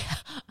Chair.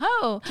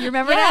 Oh, do you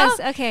remember yes.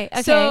 now? Okay.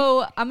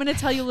 So I'm going to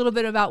tell you a little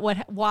bit about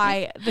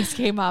why this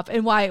came up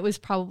and why it was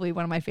probably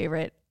one of my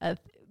favorite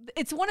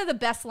it's one of the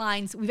best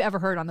lines we've ever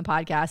heard on the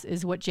podcast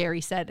is what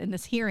Jerry said in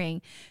this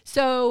hearing.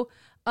 So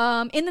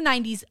in the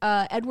 90s,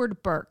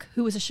 Edward Burke,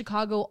 who was a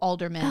Chicago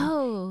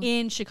alderman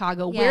in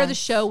Chicago, where the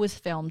show was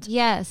filmed.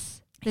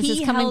 Yes. This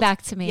is coming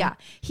back to me. Yeah.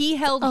 He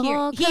held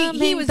here.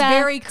 He was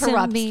very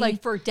corrupt,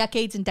 for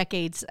decades and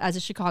decades as a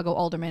Chicago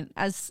alderman,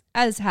 as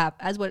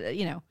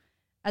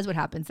what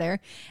happens there.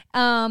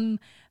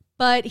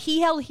 But he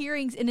held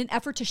hearings in an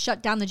effort to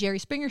shut down the Jerry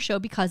Springer Show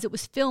because it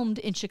was filmed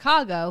in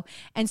Chicago.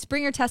 And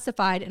Springer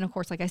testified, and of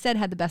course, like I said,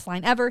 had the best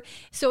line ever.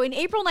 So in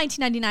April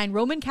 1999,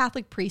 Roman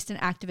Catholic priest and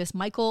activist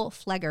Michael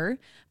Fleger,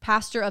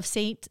 pastor of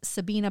St.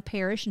 Sabina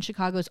Parish in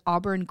Chicago's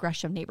Auburn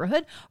Gresham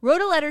neighborhood, wrote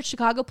a letter to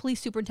Chicago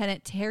Police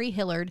Superintendent Terry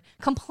Hillard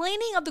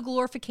complaining of the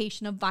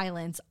glorification of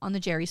violence on the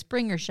Jerry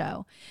Springer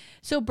Show.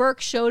 So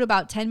Burke showed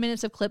about 10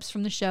 minutes of clips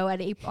from the show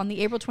on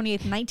the April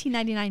 28th,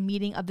 1999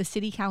 meeting of the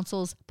City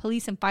Council's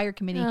Police and Fire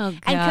Committee and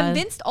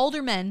convinced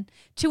aldermen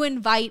to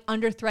invite,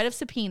 under threat of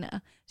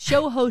subpoena,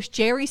 show host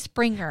Jerry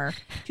Springer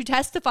to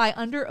testify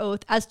under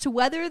oath as to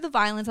whether the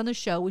violence on the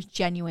show was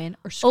genuine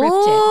or scripted.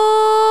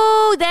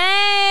 Oh,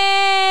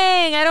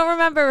 dang. I don't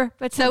remember.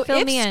 But so if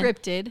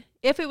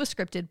it was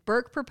scripted,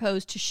 Burke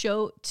proposed to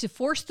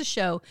force the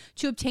show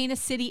to obtain a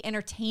city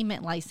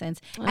entertainment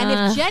license. And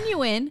if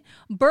genuine,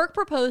 Burke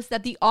proposed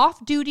that the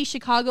off-duty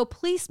Chicago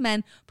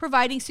policemen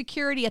providing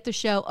security at the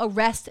show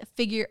arrest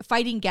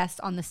fighting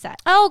guests on the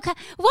set. Oh,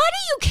 why do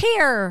you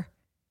care?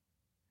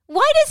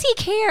 Why does he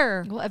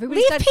care? Well,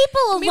 leave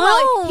people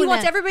alone. He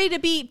wants everybody to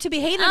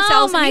behave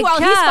themselves. Meanwhile,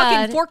 he's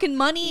fucking forking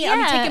money.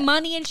 Yeah. Taking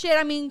money and shit.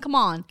 I mean, come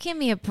on, give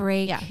me a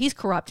break. Yeah, he's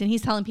corrupt, and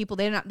he's telling people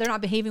they're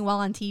not behaving well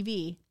on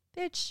TV,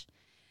 bitch.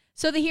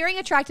 So the hearing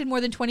attracted more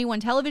than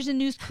 21 television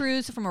news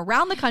crews from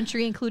around the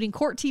country, including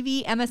Court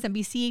TV,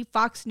 MSNBC,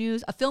 Fox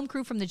News, a film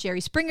crew from the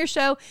Jerry Springer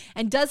Show,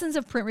 and dozens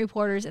of print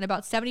reporters and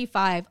about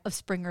 75 of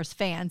Springer's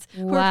fans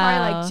who were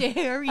probably like,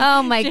 Jerry.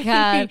 Oh my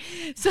God.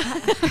 So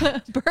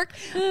Burke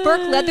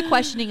led the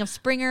questioning of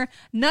Springer.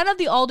 None of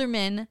the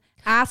aldermen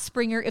asked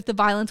Springer if the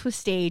violence was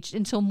staged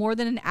until more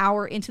than an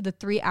hour into the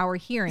 3-hour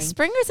hearing.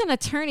 Springer's an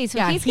attorney,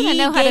 so he's going to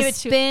know how to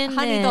spin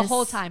Honey the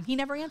whole time. He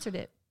never answered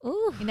it.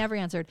 Ooh. He never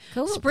answered.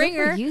 Cool.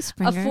 Springer,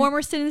 Springer, a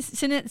former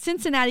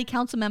Cincinnati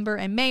council member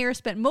and mayor,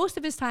 spent most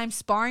of his time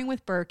sparring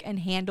with Burke and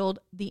handled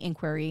the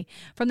inquiry.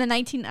 I'm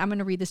going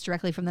to read this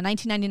directly from the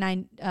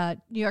 1999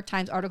 New York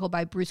Times article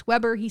by Bruce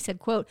Weber. He said,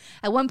 quote,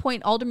 at one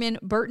point, Alderman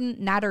Burton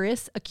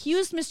Natteris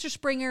accused Mr.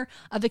 Springer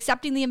of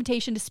accepting the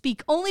invitation to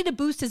speak only to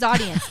boost his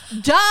audience.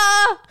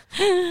 Duh!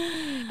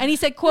 And he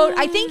said, quote,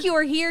 I think you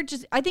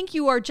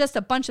are just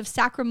a bunch of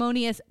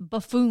sacrimonious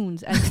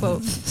buffoons, end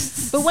quote.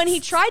 But when he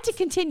tried to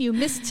continue,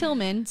 Miss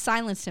Tillman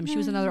silenced him. She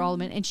was another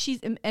alderman. And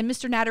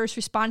Mr. Natteris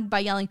responded by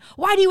yelling,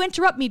 "Why do you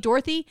interrupt me,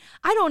 Dorothy?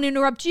 I don't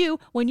interrupt you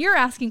when you're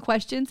asking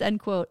questions," end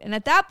quote. And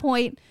at that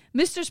point,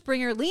 Mr.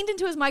 Springer leaned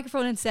into his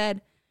microphone and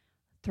said,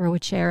 "Throw a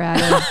chair at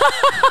him."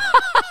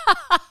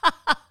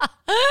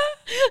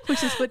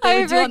 Which is what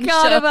they would do on the show.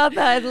 I forgot about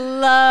that. I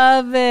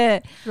love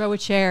it. Throw a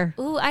chair.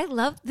 Ooh,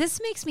 this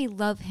makes me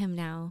love him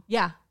now.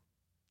 Yeah.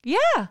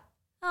 Yeah.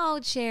 Oh,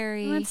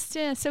 Jerry.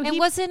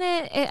 Wasn't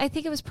it? I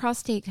think it was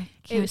prostate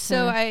cancer.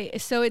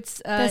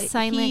 The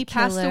silent he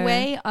passed killer.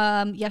 away.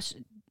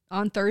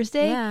 On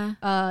Thursday,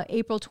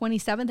 April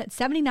 27th, at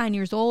 79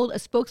 years old. A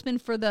spokesperson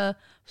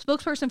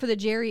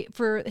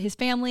for his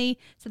family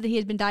said that he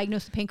had been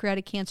diagnosed with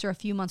pancreatic cancer a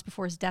few months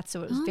before his death,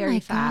 so it was very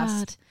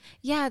fast. God.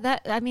 Yeah,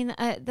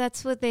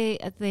 that's what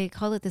they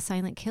call it, the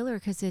silent killer,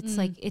 because it's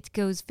like it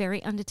goes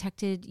very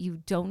undetected.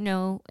 You don't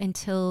know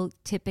until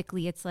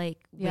typically it's like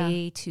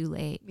way too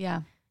late.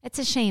 Yeah, it's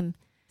a shame.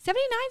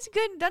 79's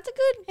good.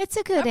 It's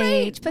a good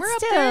age,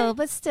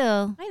 but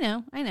still. I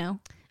know.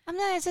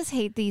 I just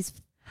hate these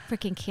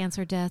freaking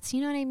cancer deaths.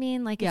 You know what I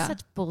mean? Like, it's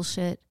such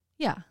bullshit.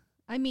 Yeah.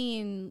 I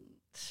mean,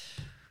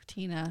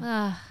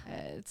 Tina,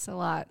 it's a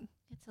lot.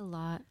 It's a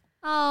lot.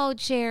 Oh,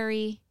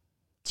 Jerry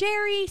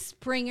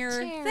Springer.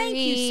 Thank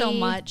you so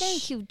much.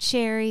 Thank you,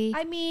 Jerry.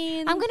 I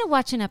mean, I'm going to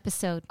watch an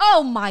episode.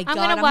 Oh my God. I'm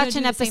going to watch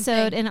an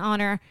episode in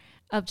honor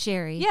of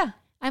Jerry. Yeah.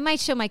 I might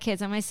show my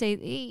kids. I might say,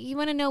 you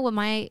want to know what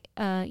my,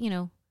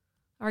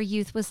 our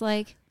youth was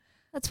like?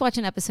 Let's watch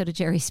an episode of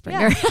Jerry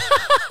Springer. Yeah.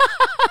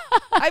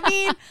 I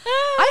mean,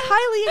 I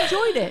highly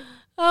enjoyed it.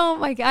 Oh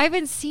my God. I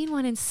haven't seen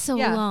one in so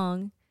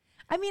long.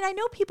 I mean, I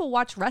know people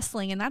watch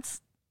wrestling and that's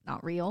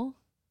not real.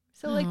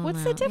 So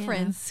what's the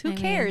difference? Yeah. Who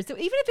cares? Even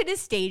if it is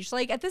staged,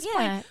 like at this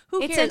point,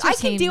 who cares? I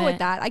can deal with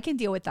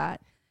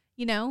that.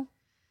 You know?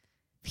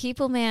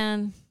 People,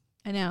 man.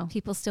 I know.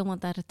 People still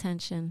want that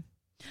attention.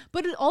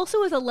 But it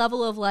also is a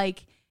level of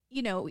like,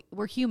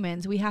 we're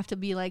humans. We have to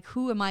be like,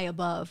 who am I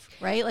above,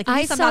 right? Like, at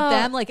least I'm not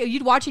them. Like,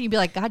 you'd watch it and you'd be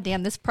like, God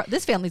damn, this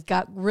family's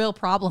got real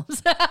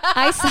problems.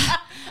 I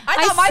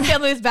thought my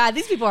family was bad.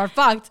 These people are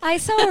fucked. I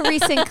saw a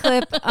recent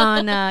clip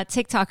on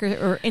TikTok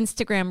or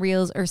Instagram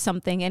Reels or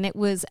something, and it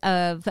was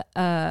of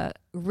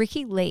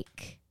Ricky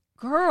Lake.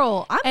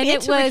 Girl, I'm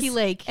into Ricky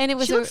Lake. And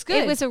she looks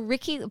good. It was a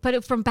Ricky,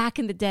 but from back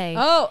in the day.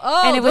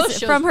 Oh, and it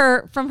was from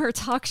her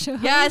talk show.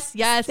 Yes.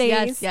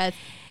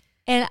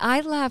 And I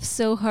laugh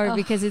so hard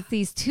because it's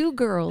these two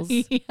girls.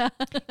 Yeah.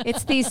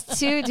 It's these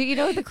two. Do you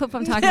know the clip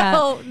I'm talking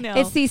about? No.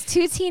 It's these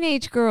two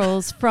teenage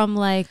girls from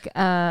like,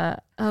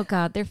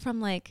 they're from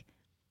like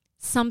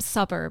some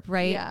suburb,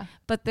 right? Yeah.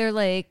 But they're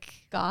like,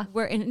 goth.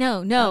 they're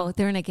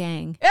in a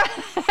gang.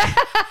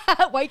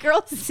 White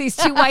girls. It's these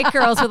two white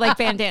girls with like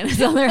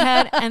bandanas on their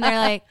head, and they're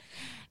like,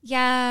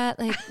 yeah,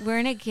 like we're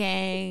in a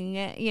gang,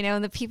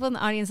 and the people in the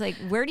audience like,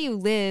 where do you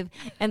live?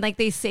 And like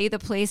they say the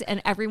place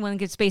and everyone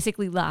just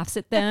basically laughs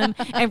at them.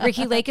 And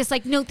Ricky Lake is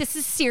like, no, this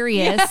is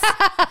serious.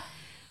 Yeah.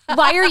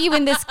 Why are you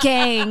in this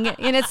gang?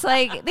 And it's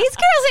like, these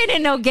girls ain't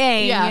in no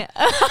gang. Yeah.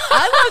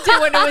 I loved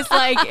it when it was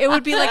like, it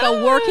would be like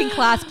a working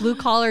class blue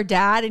collar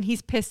dad and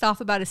he's pissed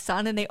off about his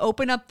son and they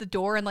open up the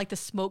door and like the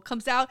smoke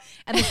comes out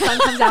and the son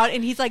comes out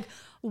and he's like,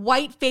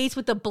 white face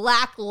with the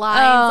black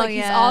lines,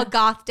 he's all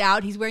gothed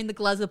out. He's wearing the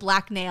gloves with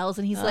black nails,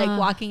 and he's like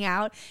walking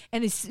out,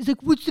 and he's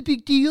like, "What's the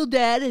big deal,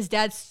 Dad?" His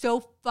dad's so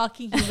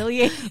fucking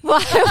humiliated. Why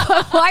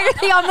are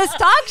they on this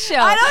talk show?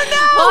 I don't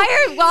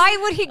know. Why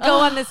would he go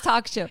on this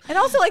talk show? And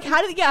also, like,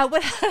 how do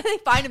they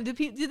find him? Do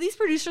these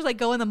producers like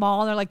go in the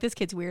mall and they're like, "This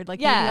kid's weird"?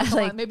 Like,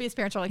 maybe his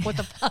parents are like, "What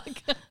the fuck."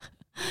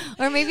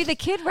 Or maybe the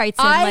kid writes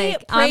in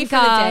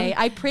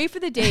I pray for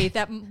the day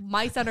that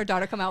my son or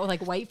daughter come out with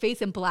like white face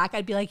and black.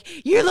 I'd be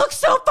like, you look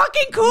so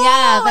fucking cool.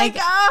 Yeah,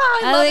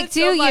 I love it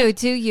so much.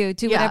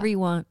 Do whatever you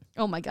want.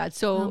 Oh my God.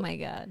 I'm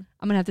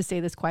gonna have to say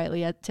this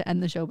quietly to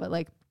end the show, but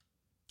like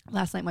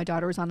last night my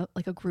daughter was on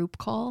a group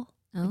call,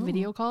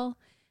 video call,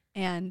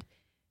 and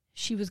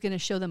she was gonna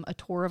show them a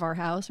tour of our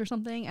house or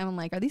something. And I'm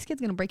like, are these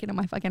kids gonna break into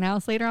my fucking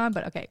house later on?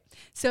 But okay.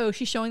 So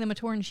she's showing them a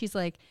tour and she's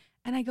like,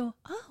 and I go,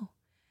 oh.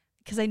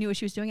 Because I knew what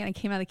she was doing, and I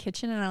came out of the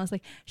kitchen and I was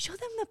like, show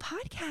them the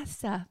podcast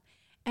stuff.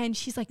 And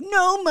she's like,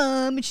 no,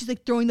 Mom. And she's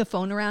like throwing the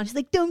phone around. She's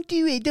like, don't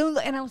do it. Don't.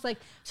 And I was like,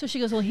 so she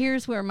goes, well,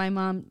 here's where my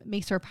mom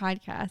makes her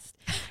podcast.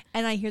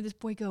 And I hear this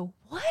boy go,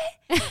 what?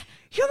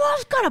 Your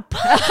mom's got a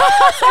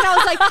podcast? And I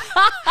was like,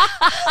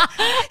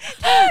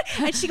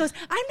 and she goes,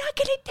 I'm not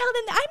going to tell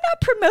them. I'm not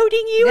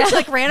promoting you. And she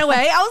like ran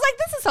away. I was like,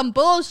 this is some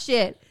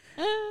bullshit.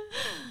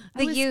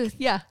 Youth.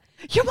 Yeah.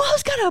 Your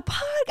mom's got a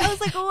podcast. I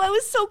was like, oh, I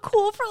was so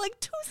cool for like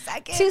 2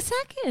 seconds. 2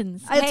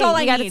 seconds. That's all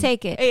I got to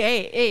take it.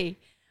 Hey.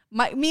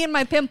 Me and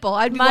my pimple.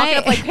 I'd be walking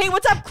up like, hey,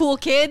 what's up, cool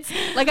kids?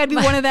 Like, I'd be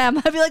one of them.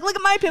 I'd be like, look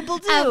at my pimple,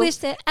 too. I wish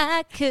that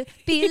I could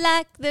be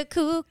like the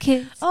cool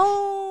kids.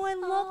 Oh, I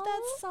love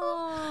that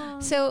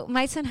song. So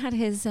my son had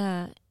his,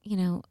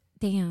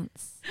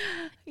 dance.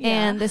 Yeah.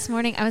 And this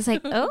morning I was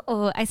like,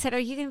 oh, I said, are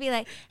you going to be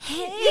like,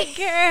 hey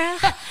girl,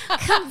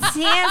 come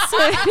dance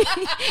with me?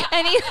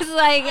 And he was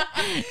like,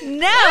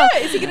 no.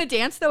 Is he going to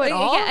dance though at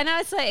all? Yeah. And I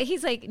was like,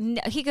 he's like,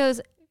 no. He goes,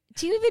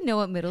 do you even know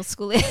what middle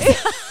school is?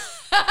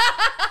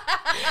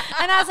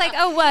 And I was like,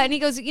 oh, what? And he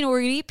goes, we're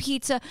going to eat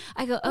pizza.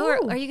 I go,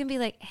 are you going to be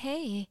like,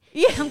 hey,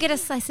 come get a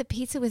slice of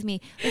pizza with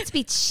me. Let's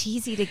be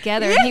cheesy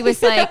together. And he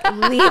was like,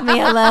 leave me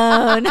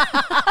alone.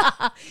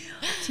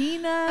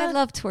 Tina. I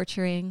love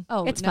torturing.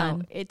 Oh, it's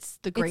fun. It's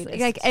the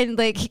greatest.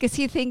 Because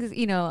he thinks,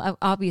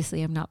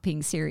 obviously I'm not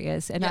being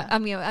serious. And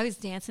I was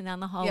dancing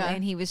down the hallway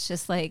and he was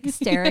just like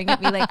staring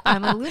at me like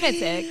I'm a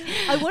lunatic.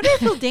 I wonder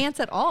if he'll dance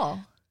at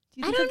all.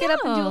 Do you think he'll get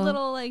up and do a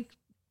little like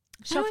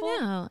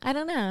shuffle? I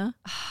don't know.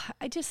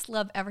 I just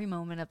love every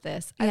moment of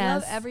this.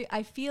 Yes.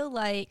 I feel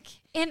like,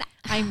 and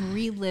I'm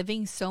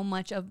reliving so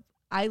much of,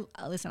 I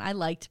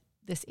liked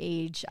this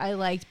age. I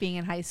liked being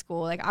in high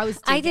school. Like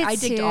I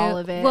digged all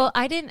of it. Well,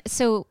 I didn't.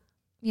 So,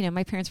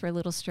 my parents were a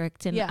little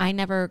strict and I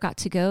never got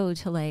to go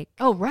to like,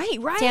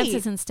 right.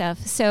 dances and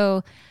stuff.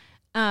 So,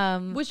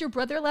 was your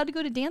brother allowed to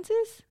go to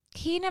dances?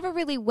 He never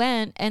really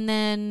went. And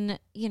then,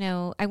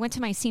 I went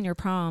to my senior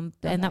prom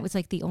and that was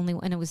like the only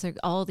one. And it was like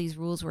all these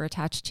rules were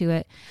attached to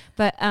it.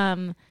 But,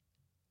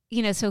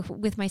 so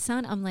with my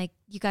son, I'm like,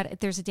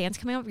 there's a dance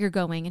coming up, you're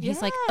going. And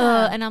he's like,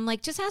 and I'm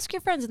like, just ask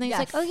your friends. And then he's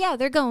like, oh yeah,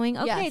 they're going.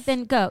 Okay,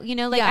 then go.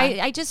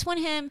 I just want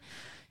him,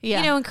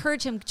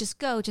 encourage him, just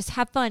go, just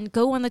have fun,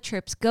 go on the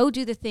trips, go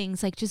do the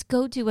things, like just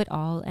go do it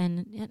all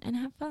and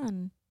have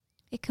fun.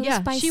 It goes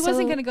by she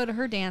wasn't going to go to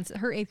her dance,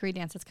 her 8th grade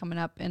dance that's coming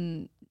up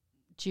in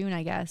June,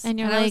 I guess.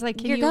 And I was like,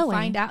 can you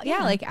find out?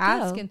 Yeah, like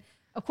ask. And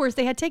of course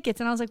they had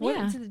tickets. And I was like, what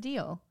is the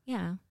deal?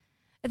 Yeah.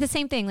 The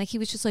same thing. Like he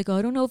was just like,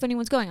 I don't know if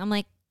anyone's going. I'm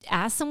like,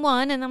 ask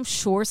someone and I'm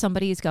sure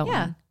somebody is going.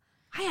 Yeah.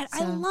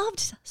 I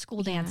loved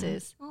school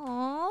dances.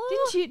 Aww.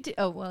 Didn't you?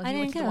 I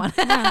didn't go. One.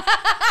 No.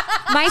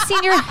 My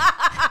senior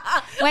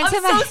I'm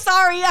so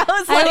sorry.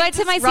 I went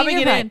to my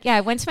senior prom. Yeah,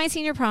 I went to my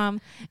senior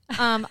prom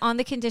on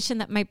the condition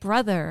that my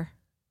brother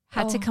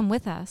had to come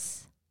with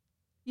us.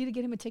 You to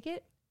get him a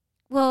ticket?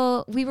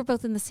 Well, we were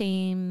both in the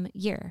same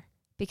year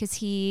because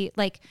he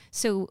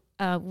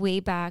way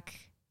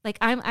back, like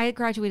I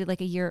graduated like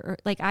a year,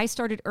 I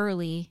started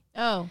early.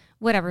 Oh,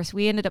 whatever. So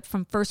we ended up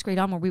from first grade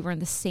on where we were in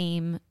the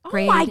same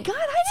grade. Oh my God,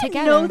 I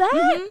didn't know that.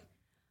 Mm-hmm.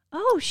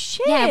 Oh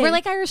shit. Yeah, we're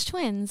like Irish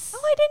twins.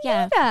 Oh, I didn't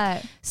know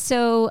that.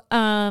 So,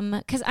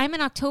 because I'm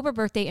an October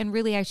birthday and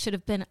really I should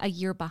have been a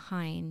year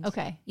behind.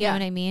 Okay. You know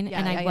what I mean?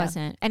 And I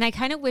wasn't. And I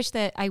kind of wish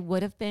that I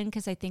would have been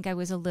because I think I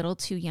was a little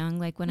too young,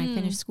 like when I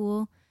finished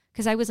school.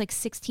 Because I was like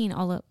 16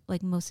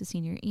 most of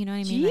senior. You know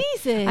what I mean?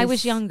 Jesus. Like, I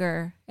was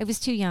younger. I was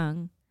too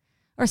young.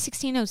 Or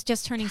 16, I was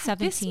just turning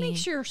 17. This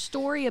makes your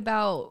story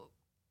about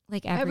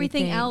like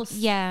everything else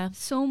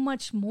so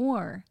much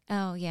more.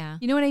 Oh, yeah.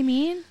 You know what I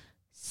mean?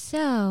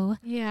 So,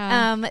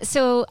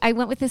 so I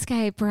went with this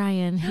guy,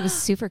 Brian, who was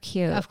super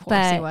cute. Of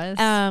course he was.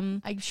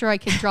 I'm sure I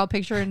can draw a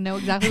picture and know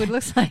exactly what it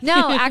looks like.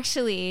 No,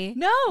 actually.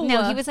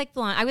 No, he was like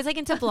blonde. I was like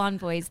into blonde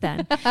boys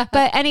then.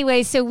 But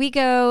anyway, so we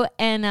go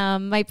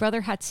and my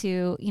brother had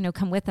to,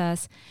 come with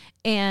us.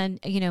 And,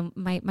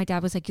 my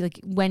dad was like,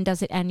 when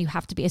does it end? You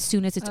have to be, as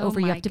soon as it's over,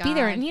 you have to be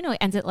there. And, it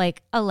ends at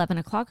like 11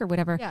 o'clock or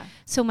whatever. Yeah.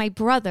 So my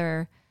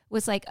brother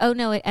was like, oh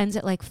no, it ends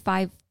at like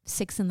 5,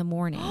 6 in the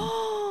morning.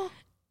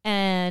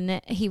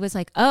 And he was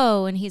like,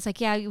 oh, and he's like,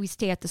 yeah, we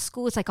stay at the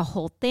school. It's like a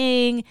whole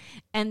thing.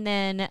 And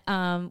then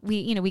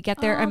we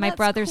get there and my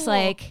brother's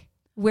like,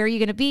 where are you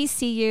going to be?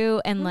 See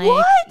you. And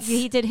like,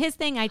 he did his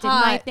thing. I did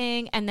my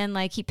thing. And then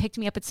like, he picked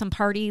me up at some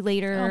party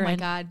later. Oh my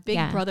God. Big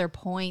brother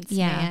points,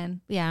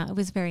 man. Yeah. It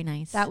was very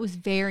nice. That was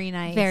very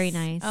nice. Very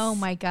nice. Oh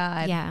my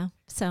God. Yeah.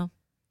 So.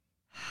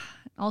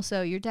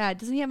 Also, your dad,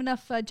 doesn't he have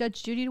enough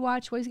Judge Judy to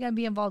watch? What is he going to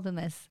be involved in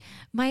this?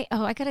 I'm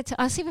going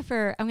to save it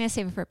for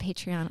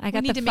Patreon. I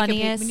got the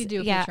funniest. We need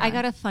to do a Patreon. I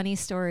got a funny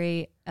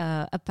story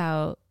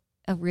about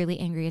a really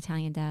angry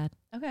Italian dad.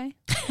 Okay.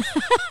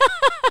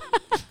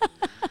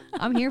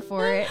 I'm here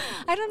for it.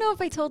 I don't know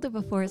if I told it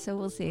before, so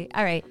we'll see.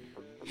 All right.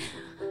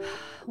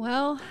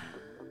 Well.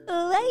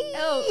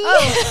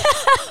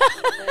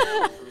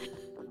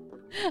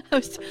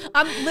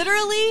 I'm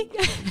literally,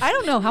 I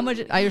don't know how much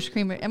Irish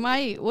cream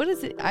what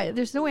is it?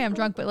 There's no way I'm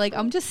drunk, but like,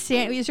 I'm just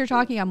standing, as you're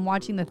talking, I'm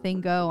watching the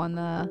thing go on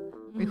the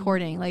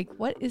recording. Like,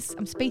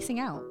 I'm spacing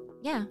out.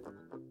 Yeah,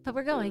 but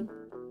we're going.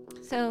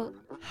 So,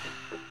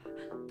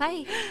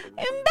 bye.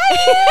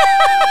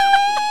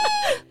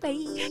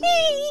 Bye.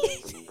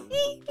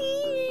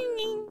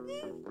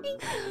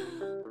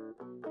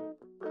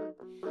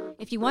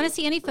 If you want to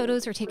see any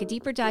photos or take a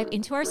deeper dive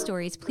into our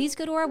stories, please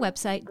go to our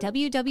website,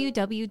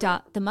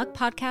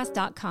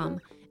 www.themuckpodcast.com.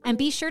 And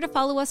be sure to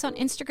follow us on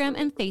Instagram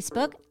and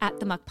Facebook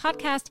at The Muck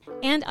Podcast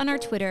and on our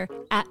Twitter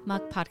at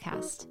Muck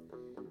Podcast.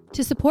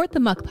 To support The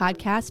Muck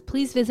Podcast,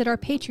 please visit our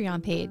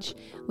Patreon page.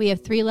 We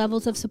have 3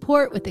 levels of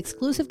support with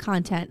exclusive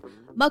content: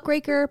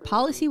 Muckraker,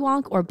 Policy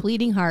Wonk, or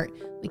Bleeding Heart.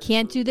 We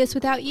can't do this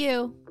without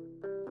you.